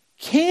suffering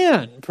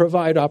can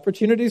provide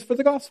opportunities for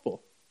the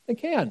gospel. It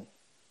can.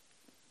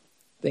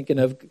 Thinking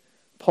of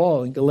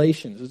Paul in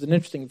Galatians. There's an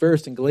interesting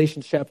verse in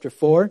Galatians chapter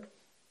 4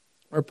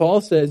 where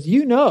Paul says,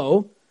 you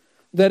know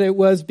that it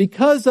was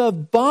because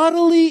of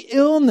bodily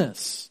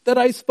illness that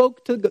I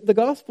spoke to the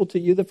gospel to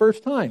you the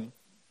first time.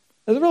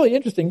 That's a really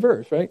interesting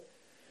verse, right?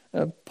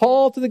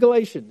 Paul to the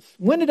Galatians.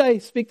 When did I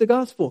speak the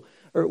gospel?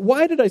 Or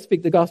why did I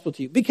speak the gospel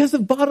to you? Because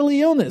of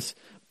bodily illness.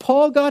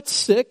 Paul got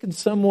sick in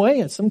some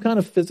way, some kind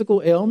of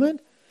physical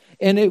ailment,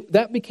 and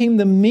that became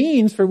the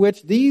means for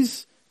which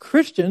these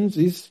Christians,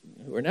 these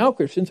who are now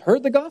Christians,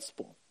 heard the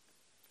gospel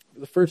for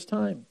the first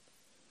time.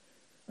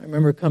 I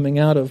remember coming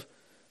out of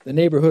the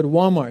neighborhood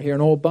Walmart here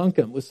in Old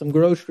Buncombe with some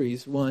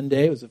groceries one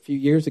day. It was a few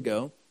years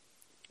ago.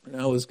 And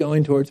I was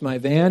going towards my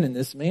van, and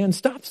this man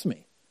stops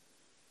me.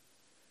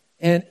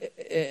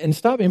 And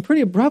stopped me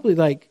pretty abruptly,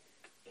 like,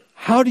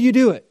 how do you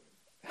do it?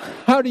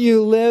 How do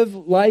you live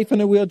life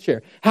in a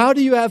wheelchair? How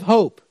do you have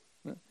hope?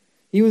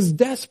 He was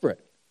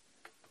desperate.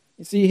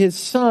 You see, his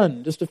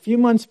son, just a few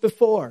months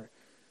before,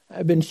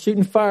 had been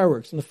shooting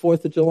fireworks on the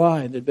 4th of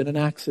July, and there'd been an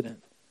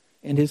accident.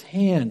 And his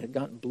hand had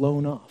gotten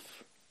blown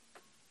off.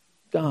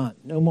 Gone.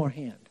 No more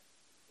hand.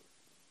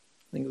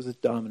 I think it was his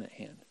dominant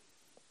hand.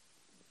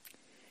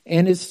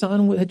 And his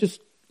son had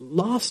just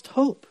lost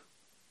hope.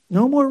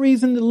 No more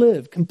reason to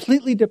live.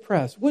 Completely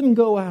depressed. Wouldn't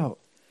go out.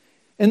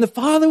 And the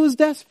father was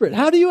desperate.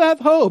 How do you have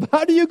hope?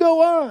 How do you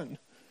go on?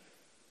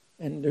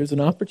 And there's an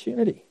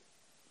opportunity.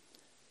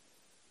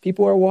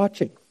 People are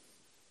watching.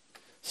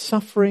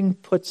 Suffering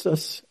puts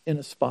us in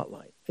a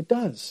spotlight. It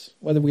does,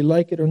 whether we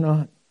like it or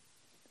not.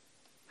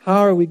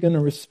 How are we going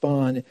to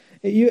respond?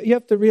 You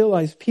have to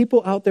realize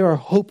people out there are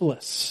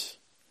hopeless.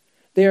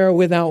 They are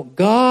without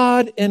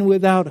God and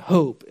without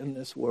hope in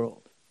this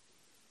world.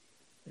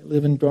 They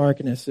live in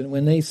darkness, and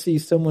when they see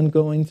someone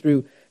going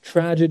through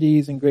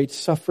tragedies and great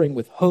suffering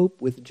with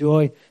hope, with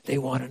joy, they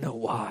want to know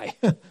why.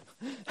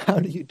 How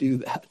do you do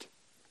that?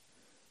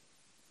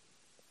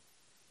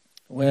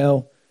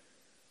 Well,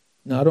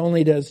 Not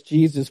only does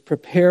Jesus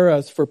prepare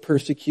us for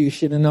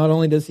persecution, and not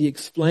only does he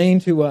explain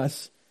to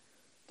us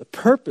the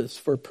purpose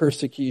for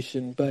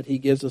persecution, but he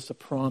gives us a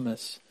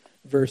promise.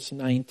 Verse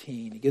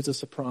 19, he gives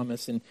us a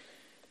promise, and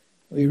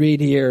we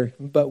read here,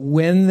 "But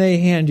when they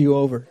hand you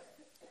over,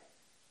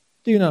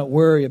 do not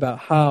worry about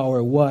how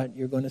or what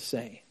you're going to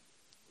say.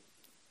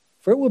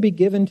 For it will be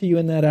given to you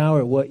in that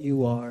hour what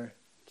you are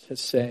to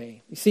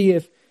say." You see,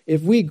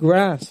 if we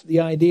grasp the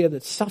idea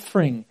that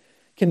suffering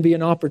can be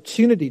an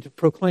opportunity to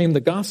proclaim the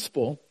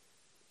gospel,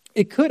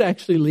 it could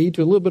actually lead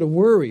to a little bit of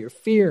worry or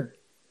fear.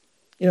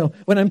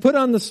 When I'm put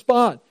on the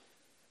spot,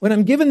 when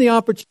I'm given the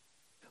opportunity,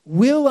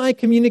 will I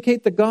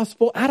communicate the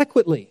gospel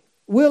adequately?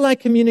 Will I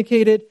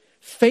communicate it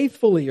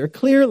faithfully or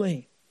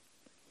clearly?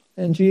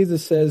 And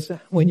Jesus says,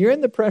 when you're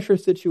in the pressure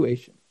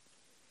situation,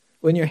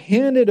 when you're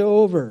handed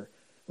over,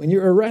 when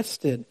you're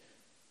arrested,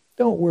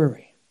 don't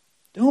worry.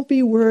 Don't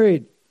be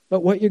worried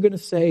about what you're going to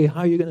say,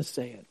 how you're going to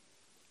say it.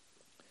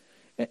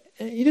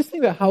 And you just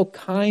think about how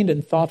kind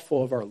and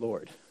thoughtful of our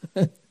Lord.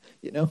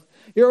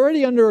 You're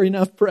already under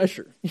enough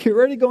pressure. You're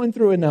already going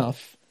through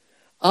enough.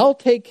 I'll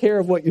take care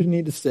of what you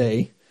need to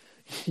say.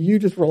 You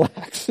just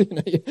relax.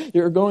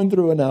 You're going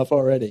through enough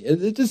already.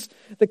 It's just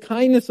the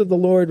kindness of the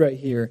Lord right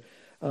here.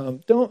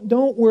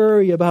 Don't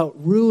worry about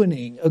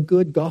ruining a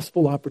good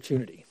gospel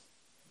opportunity.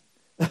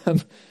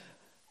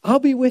 I'll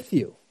be with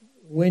you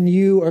when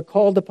you are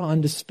called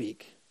upon to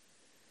speak,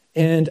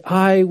 and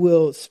I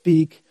will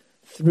speak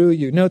through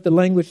you. Note the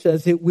language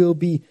says it will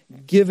be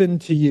given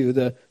to you.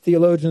 The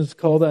theologians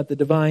call that the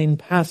divine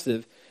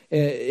passive.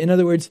 In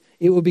other words,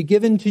 it will be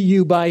given to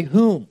you by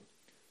whom?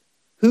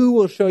 Who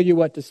will show you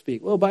what to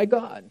speak? Well, by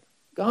God.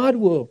 God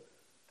will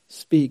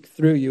speak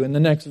through you. And the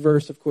next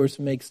verse, of course,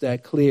 makes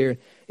that clear.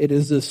 It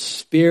is the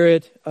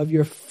Spirit of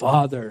your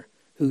Father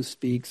who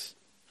speaks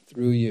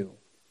through you.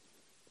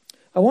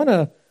 I want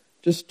to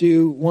just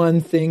do one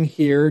thing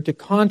here to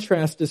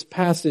contrast this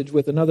passage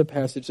with another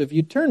passage. So if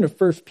you turn to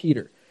 1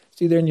 Peter,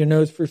 see there in your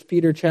notes, 1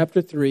 Peter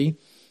chapter 3,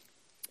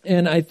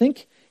 and I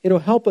think it'll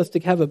help us to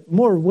have a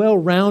more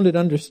well-rounded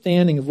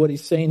understanding of what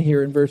he's saying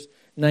here in verse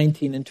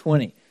 19 and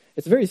 20.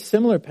 It's a very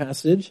similar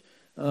passage,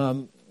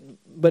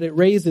 but it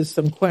raises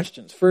some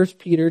questions. 1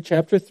 Peter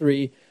chapter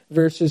 3,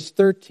 verses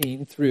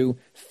 13 through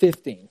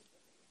 15.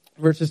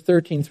 Verses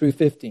 13 through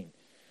 15.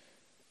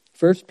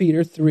 1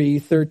 Peter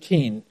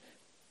 3:13.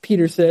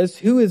 Peter says,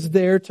 "Who is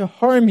there to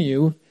harm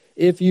you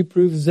if you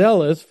prove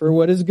zealous for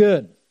what is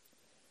good?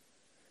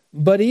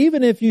 But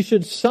even if you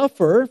should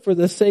suffer for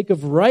the sake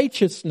of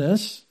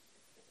righteousness,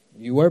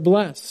 you are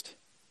blessed.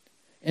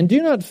 And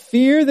do not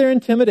fear their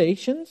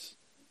intimidations.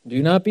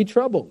 Do not be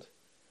troubled.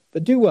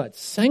 But do what?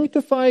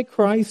 Sanctify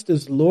Christ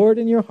as Lord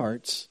in your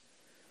hearts,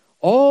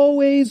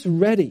 always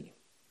ready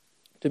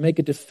to make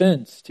a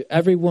defense to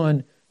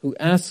everyone who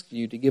asks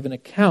you to give an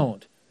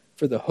account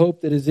for the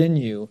hope that is in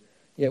you,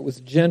 yet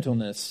with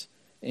gentleness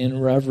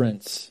and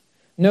reverence."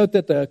 Note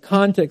that the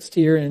context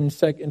here in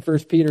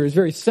 1 Peter is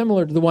very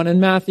similar to the one in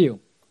Matthew.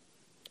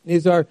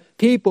 These are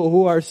people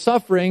who are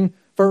suffering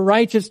for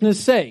righteousness'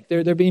 sake.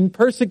 They're being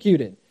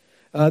persecuted.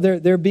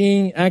 They're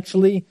being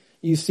actually,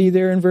 you see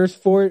there in verse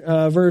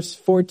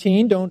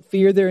 14, don't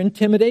fear their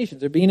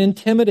intimidations. They're being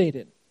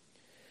intimidated.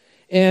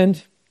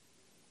 And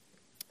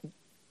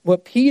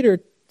what Peter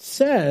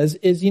says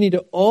is you need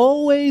to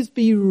always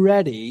be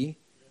ready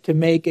to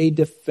make a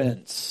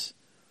defense.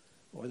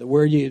 Or the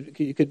word you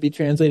could be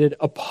translated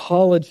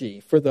apology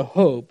for the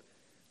hope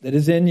that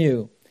is in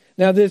you.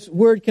 Now this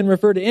word can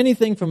refer to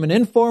anything from an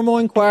informal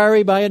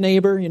inquiry by a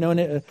neighbor,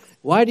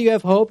 why do you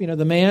have hope?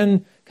 The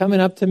man coming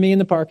up to me in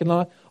the parking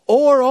lot.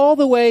 Or all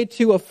the way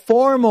to a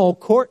formal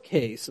court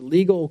case,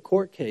 legal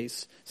court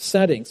case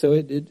setting. So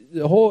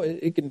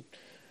it can,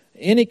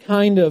 any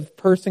kind of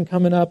person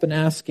coming up and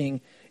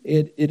asking,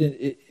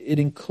 it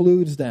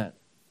includes that.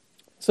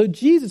 So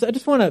Jesus, I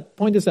just want to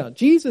point this out.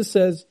 Jesus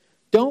says,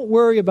 don't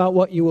worry about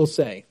what you will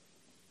say.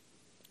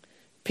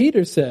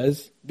 Peter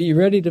says, be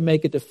ready to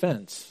make a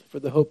defense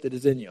for the hope that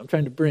is in you. I'm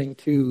trying to bring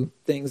two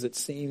things that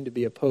seem to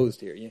be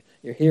opposed here.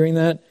 You're hearing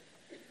that?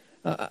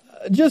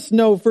 Just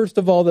know, first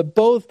of all, that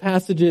both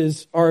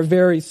passages are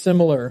very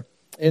similar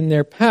in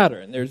their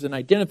pattern. There's an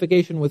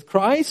identification with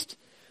Christ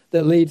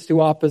that leads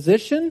to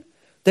opposition.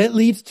 That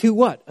leads to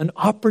what? An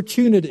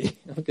opportunity.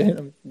 Okay,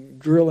 I'm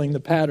drilling the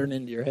pattern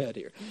into your head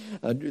here.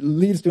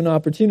 Leads to an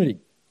opportunity.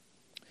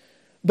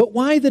 But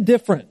why the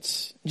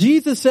difference?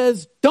 Jesus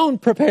says,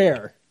 don't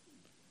prepare.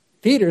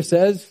 Peter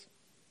says,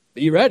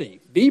 be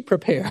ready, be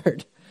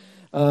prepared.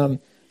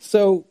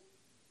 So,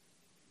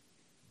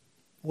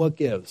 what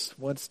gives?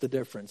 What's the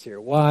difference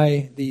here?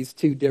 Why these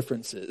two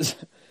differences?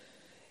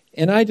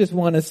 And I just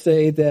want to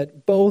say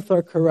that both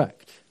are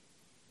correct.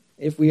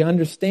 If we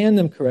understand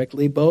them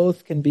correctly,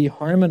 both can be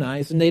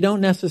harmonized, and they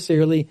don't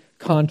necessarily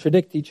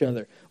contradict each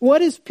other.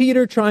 What is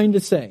Peter trying to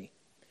say?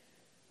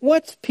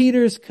 What's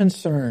Peter's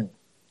concern?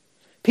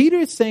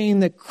 Peter's saying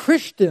that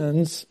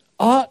Christians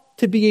ought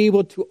to be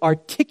able to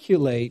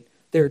articulate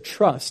their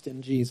trust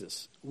in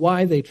Jesus,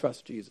 why they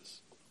trust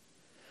Jesus.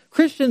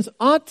 Christians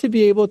ought to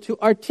be able to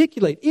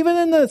articulate, even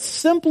in the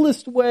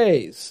simplest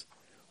ways,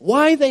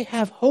 why they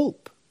have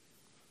hope,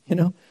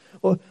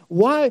 or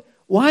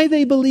why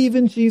they believe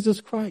in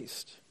Jesus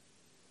Christ.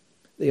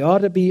 They ought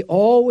to be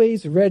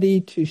always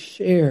ready to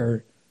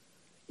share,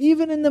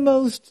 even in the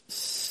most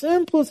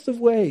simplest of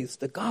ways,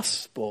 the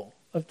gospel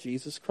of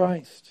Jesus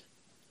Christ.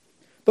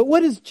 But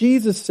what is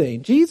Jesus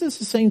saying? Jesus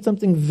is saying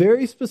something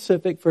very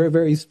specific for a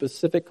very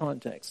specific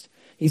context.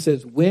 He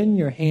says, when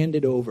you're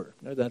handed over.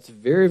 Now, that's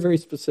very, very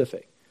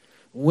specific.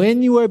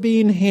 When you are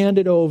being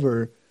handed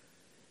over,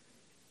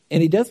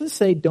 and he doesn't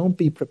say don't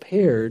be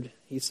prepared.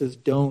 He says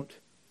don't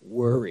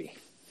worry.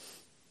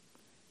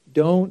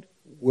 Don't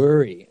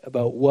worry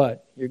about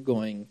what you're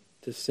going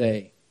to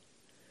say.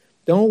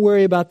 Don't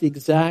worry about the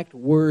exact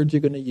words you're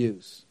going to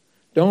use.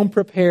 Don't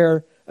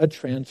prepare a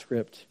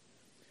transcript.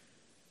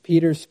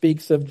 Peter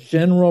speaks of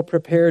general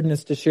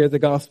preparedness to share the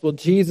gospel.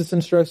 Jesus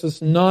instructs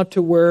us not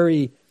to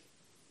worry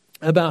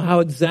about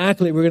how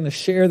exactly we're going to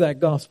share that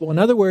gospel. In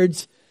other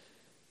words,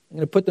 I'm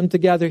going to put them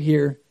together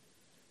here.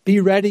 Be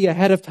ready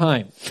ahead of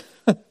time.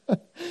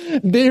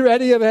 Be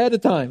ready ahead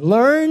of time.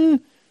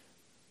 Learn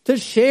to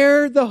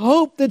share the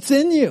hope that's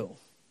in you.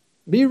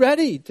 Be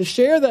ready to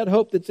share that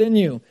hope that's in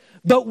you.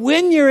 But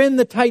when you're in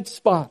the tight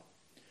spot,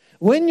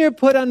 when you're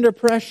put under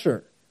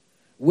pressure,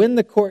 when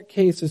the court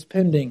case is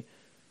pending,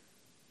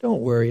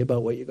 don't worry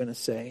about what you're going to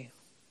say.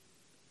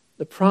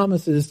 The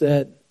promise is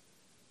that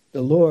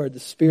the Lord, the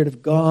Spirit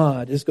of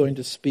God, is going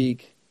to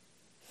speak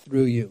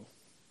through you.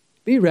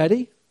 Be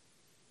ready.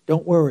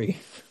 Don't worry.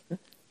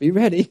 Be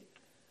ready.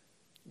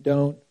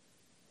 Don't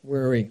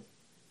worry.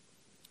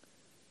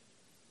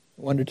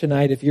 I wonder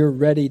tonight if you're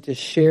ready to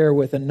share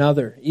with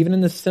another, even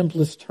in the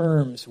simplest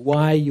terms,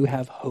 why you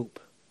have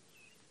hope.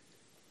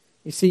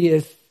 You see,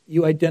 if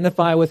you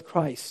identify with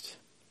Christ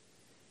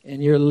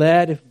and you're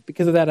led,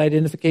 because of that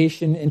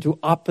identification, into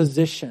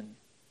opposition,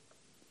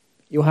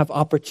 you'll have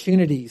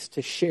opportunities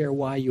to share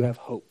why you have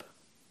hope.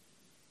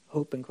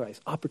 Hope in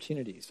Christ.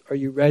 Opportunities. Are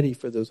you ready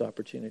for those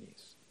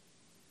opportunities?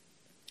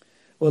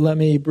 Well, let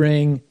me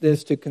bring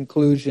this to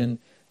conclusion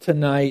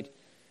tonight.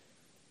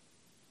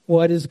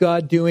 What is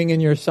God doing in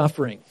your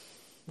suffering?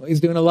 Well, He's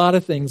doing a lot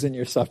of things in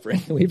your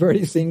suffering. We've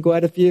already seen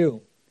quite a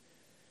few.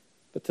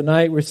 But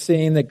tonight we're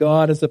seeing that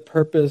God has a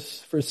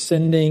purpose for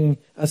sending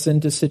us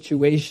into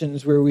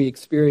situations where we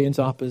experience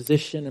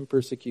opposition and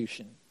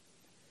persecution.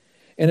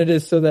 And it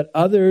is so that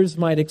others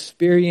might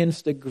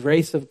experience the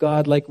grace of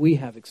God like we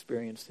have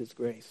experienced His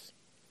grace.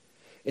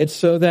 It's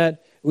so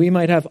that we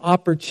might have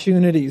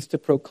opportunities to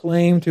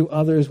proclaim to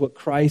others what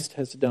Christ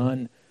has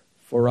done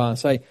for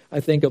us. I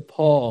think of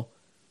Paul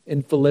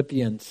in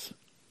Philippians.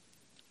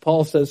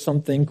 Paul says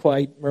something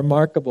quite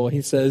remarkable.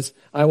 He says,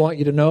 I want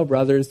you to know,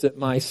 brothers, that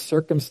my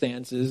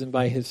circumstances, and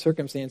by his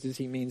circumstances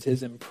he means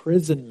his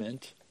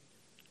imprisonment,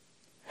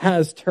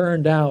 has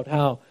turned out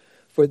how?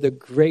 For the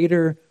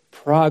greater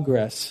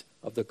progress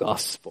of the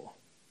gospel.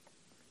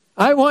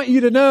 I want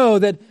you to know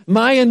that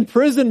my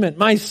imprisonment,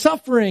 my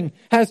suffering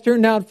has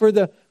turned out for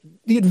the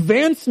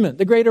advancement,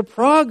 the greater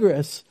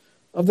progress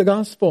of the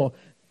gospel.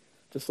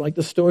 Just like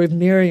the story of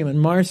Miriam and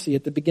Marcy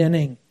at the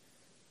beginning.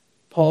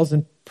 Paul's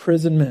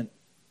imprisonment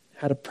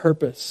had a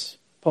purpose.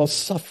 Paul's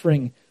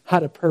suffering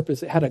had a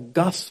purpose. It had a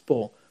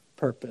gospel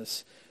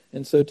purpose.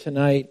 And so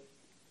tonight,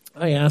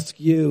 I ask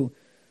you,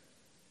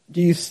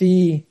 do you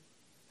see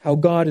how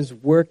God is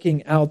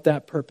working out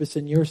that purpose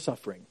in your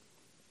suffering?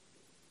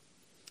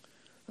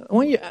 I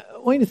want you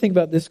to think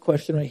about this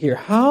question right here.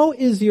 How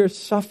is your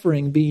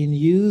suffering being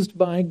used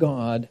by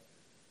God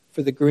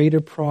for the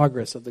greater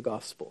progress of the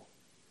gospel?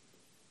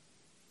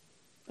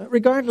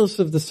 Regardless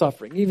of the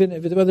suffering, even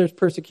if whether it's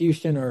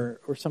persecution or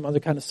some other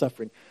kind of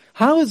suffering,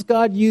 how is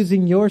God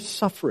using your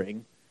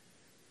suffering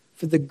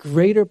for the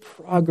greater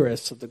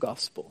progress of the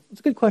gospel?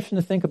 It's a good question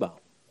to think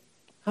about.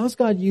 How is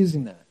God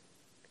using that?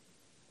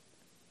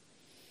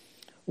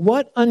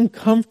 What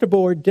uncomfortable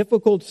or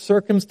difficult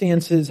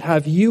circumstances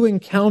have you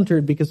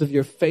encountered because of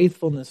your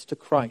faithfulness to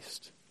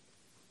Christ?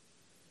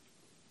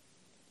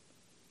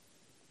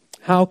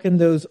 How can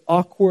those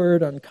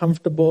awkward,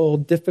 uncomfortable,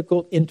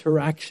 difficult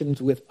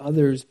interactions with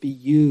others be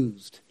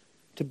used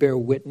to bear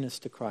witness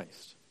to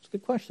Christ? It's a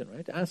good question,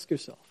 right? To ask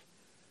yourself.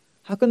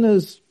 How can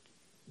those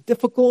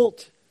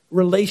difficult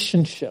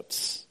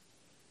relationships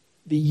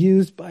be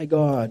used by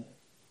God?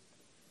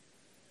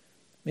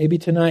 Maybe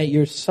tonight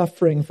you're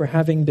suffering for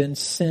having been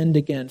sinned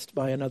against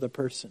by another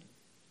person.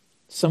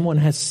 Someone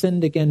has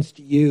sinned against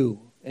you,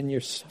 and you're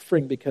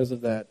suffering because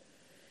of that.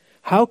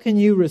 How can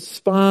you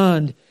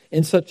respond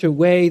in such a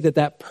way that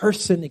that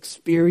person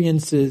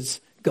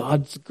experiences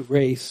God's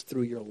grace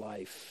through your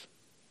life?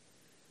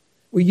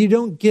 Where you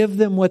don't give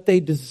them what they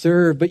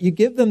deserve, but you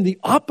give them the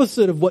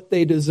opposite of what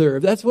they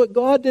deserve. That's what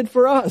God did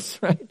for us,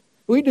 right?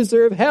 We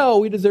deserve hell,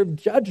 we deserve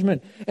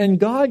judgment, and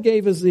God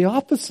gave us the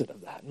opposite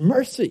of that,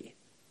 mercy.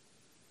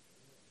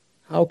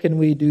 How can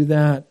we do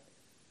that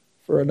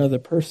for another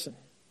person?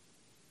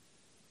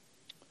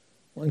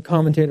 One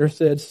commentator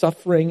said,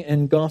 suffering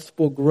and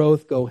gospel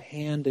growth go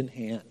hand in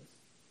hand.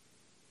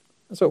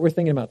 That's what we're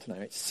thinking about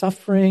tonight.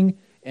 Suffering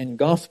and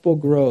gospel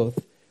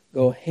growth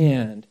go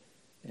hand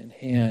in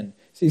hand.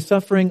 See,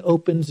 suffering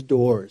opens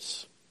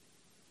doors.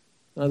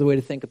 Another way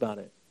to think about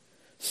it.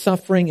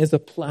 Suffering is a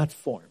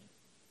platform.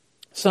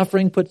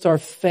 Suffering puts our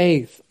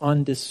faith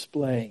on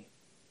display.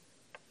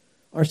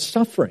 Our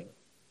suffering,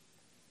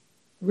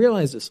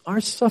 realize this, our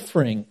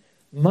suffering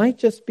might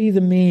just be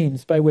the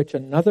means by which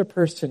another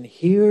person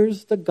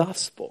hears the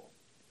gospel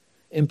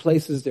and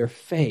places their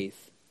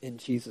faith in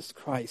Jesus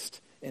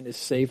Christ and is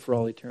saved for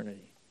all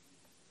eternity.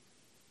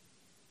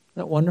 Isn't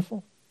that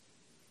wonderful?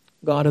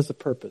 God has a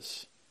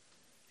purpose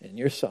in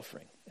your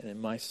suffering and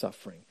in my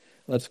suffering.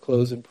 Let's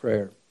close in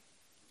prayer.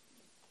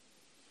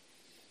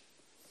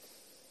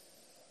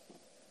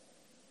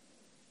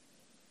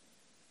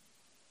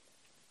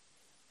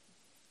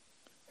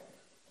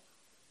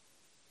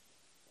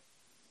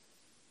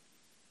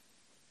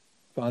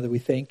 Father, we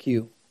thank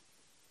you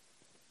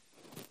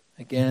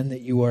again that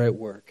you are at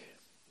work.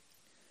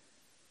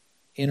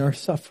 In our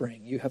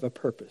suffering, you have a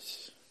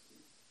purpose.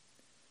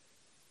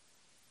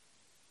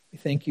 We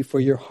thank you for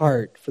your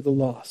heart for the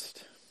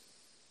lost.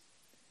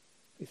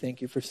 We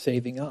thank you for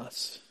saving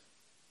us.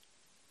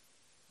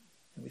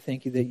 And we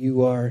thank you that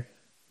you are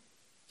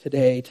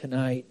today,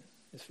 tonight,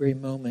 this very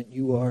moment,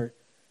 you are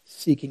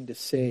seeking to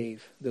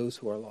save those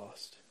who are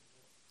lost.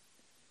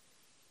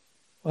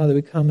 Father,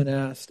 we come and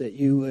ask that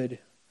you would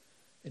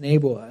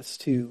enable us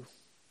to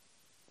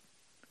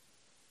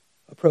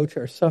approach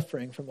our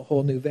suffering from a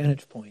whole new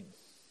vantage point.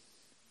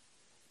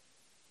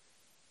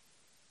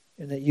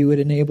 And that you would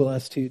enable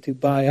us to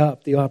buy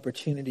up the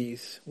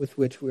opportunities with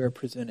which we are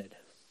presented.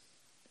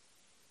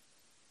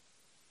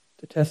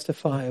 To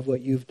testify of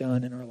what you've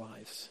done in our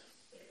lives.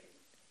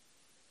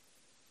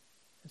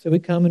 And so we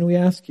come and we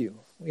ask you.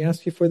 We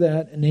ask you for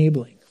that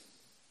enabling.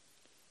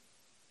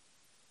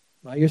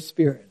 By your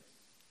Spirit.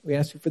 We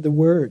ask you for the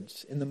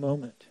words in the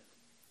moment.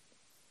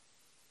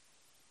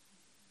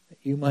 That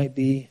you might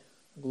be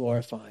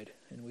glorified.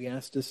 And we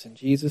ask this in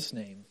Jesus'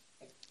 name.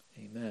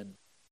 Amen.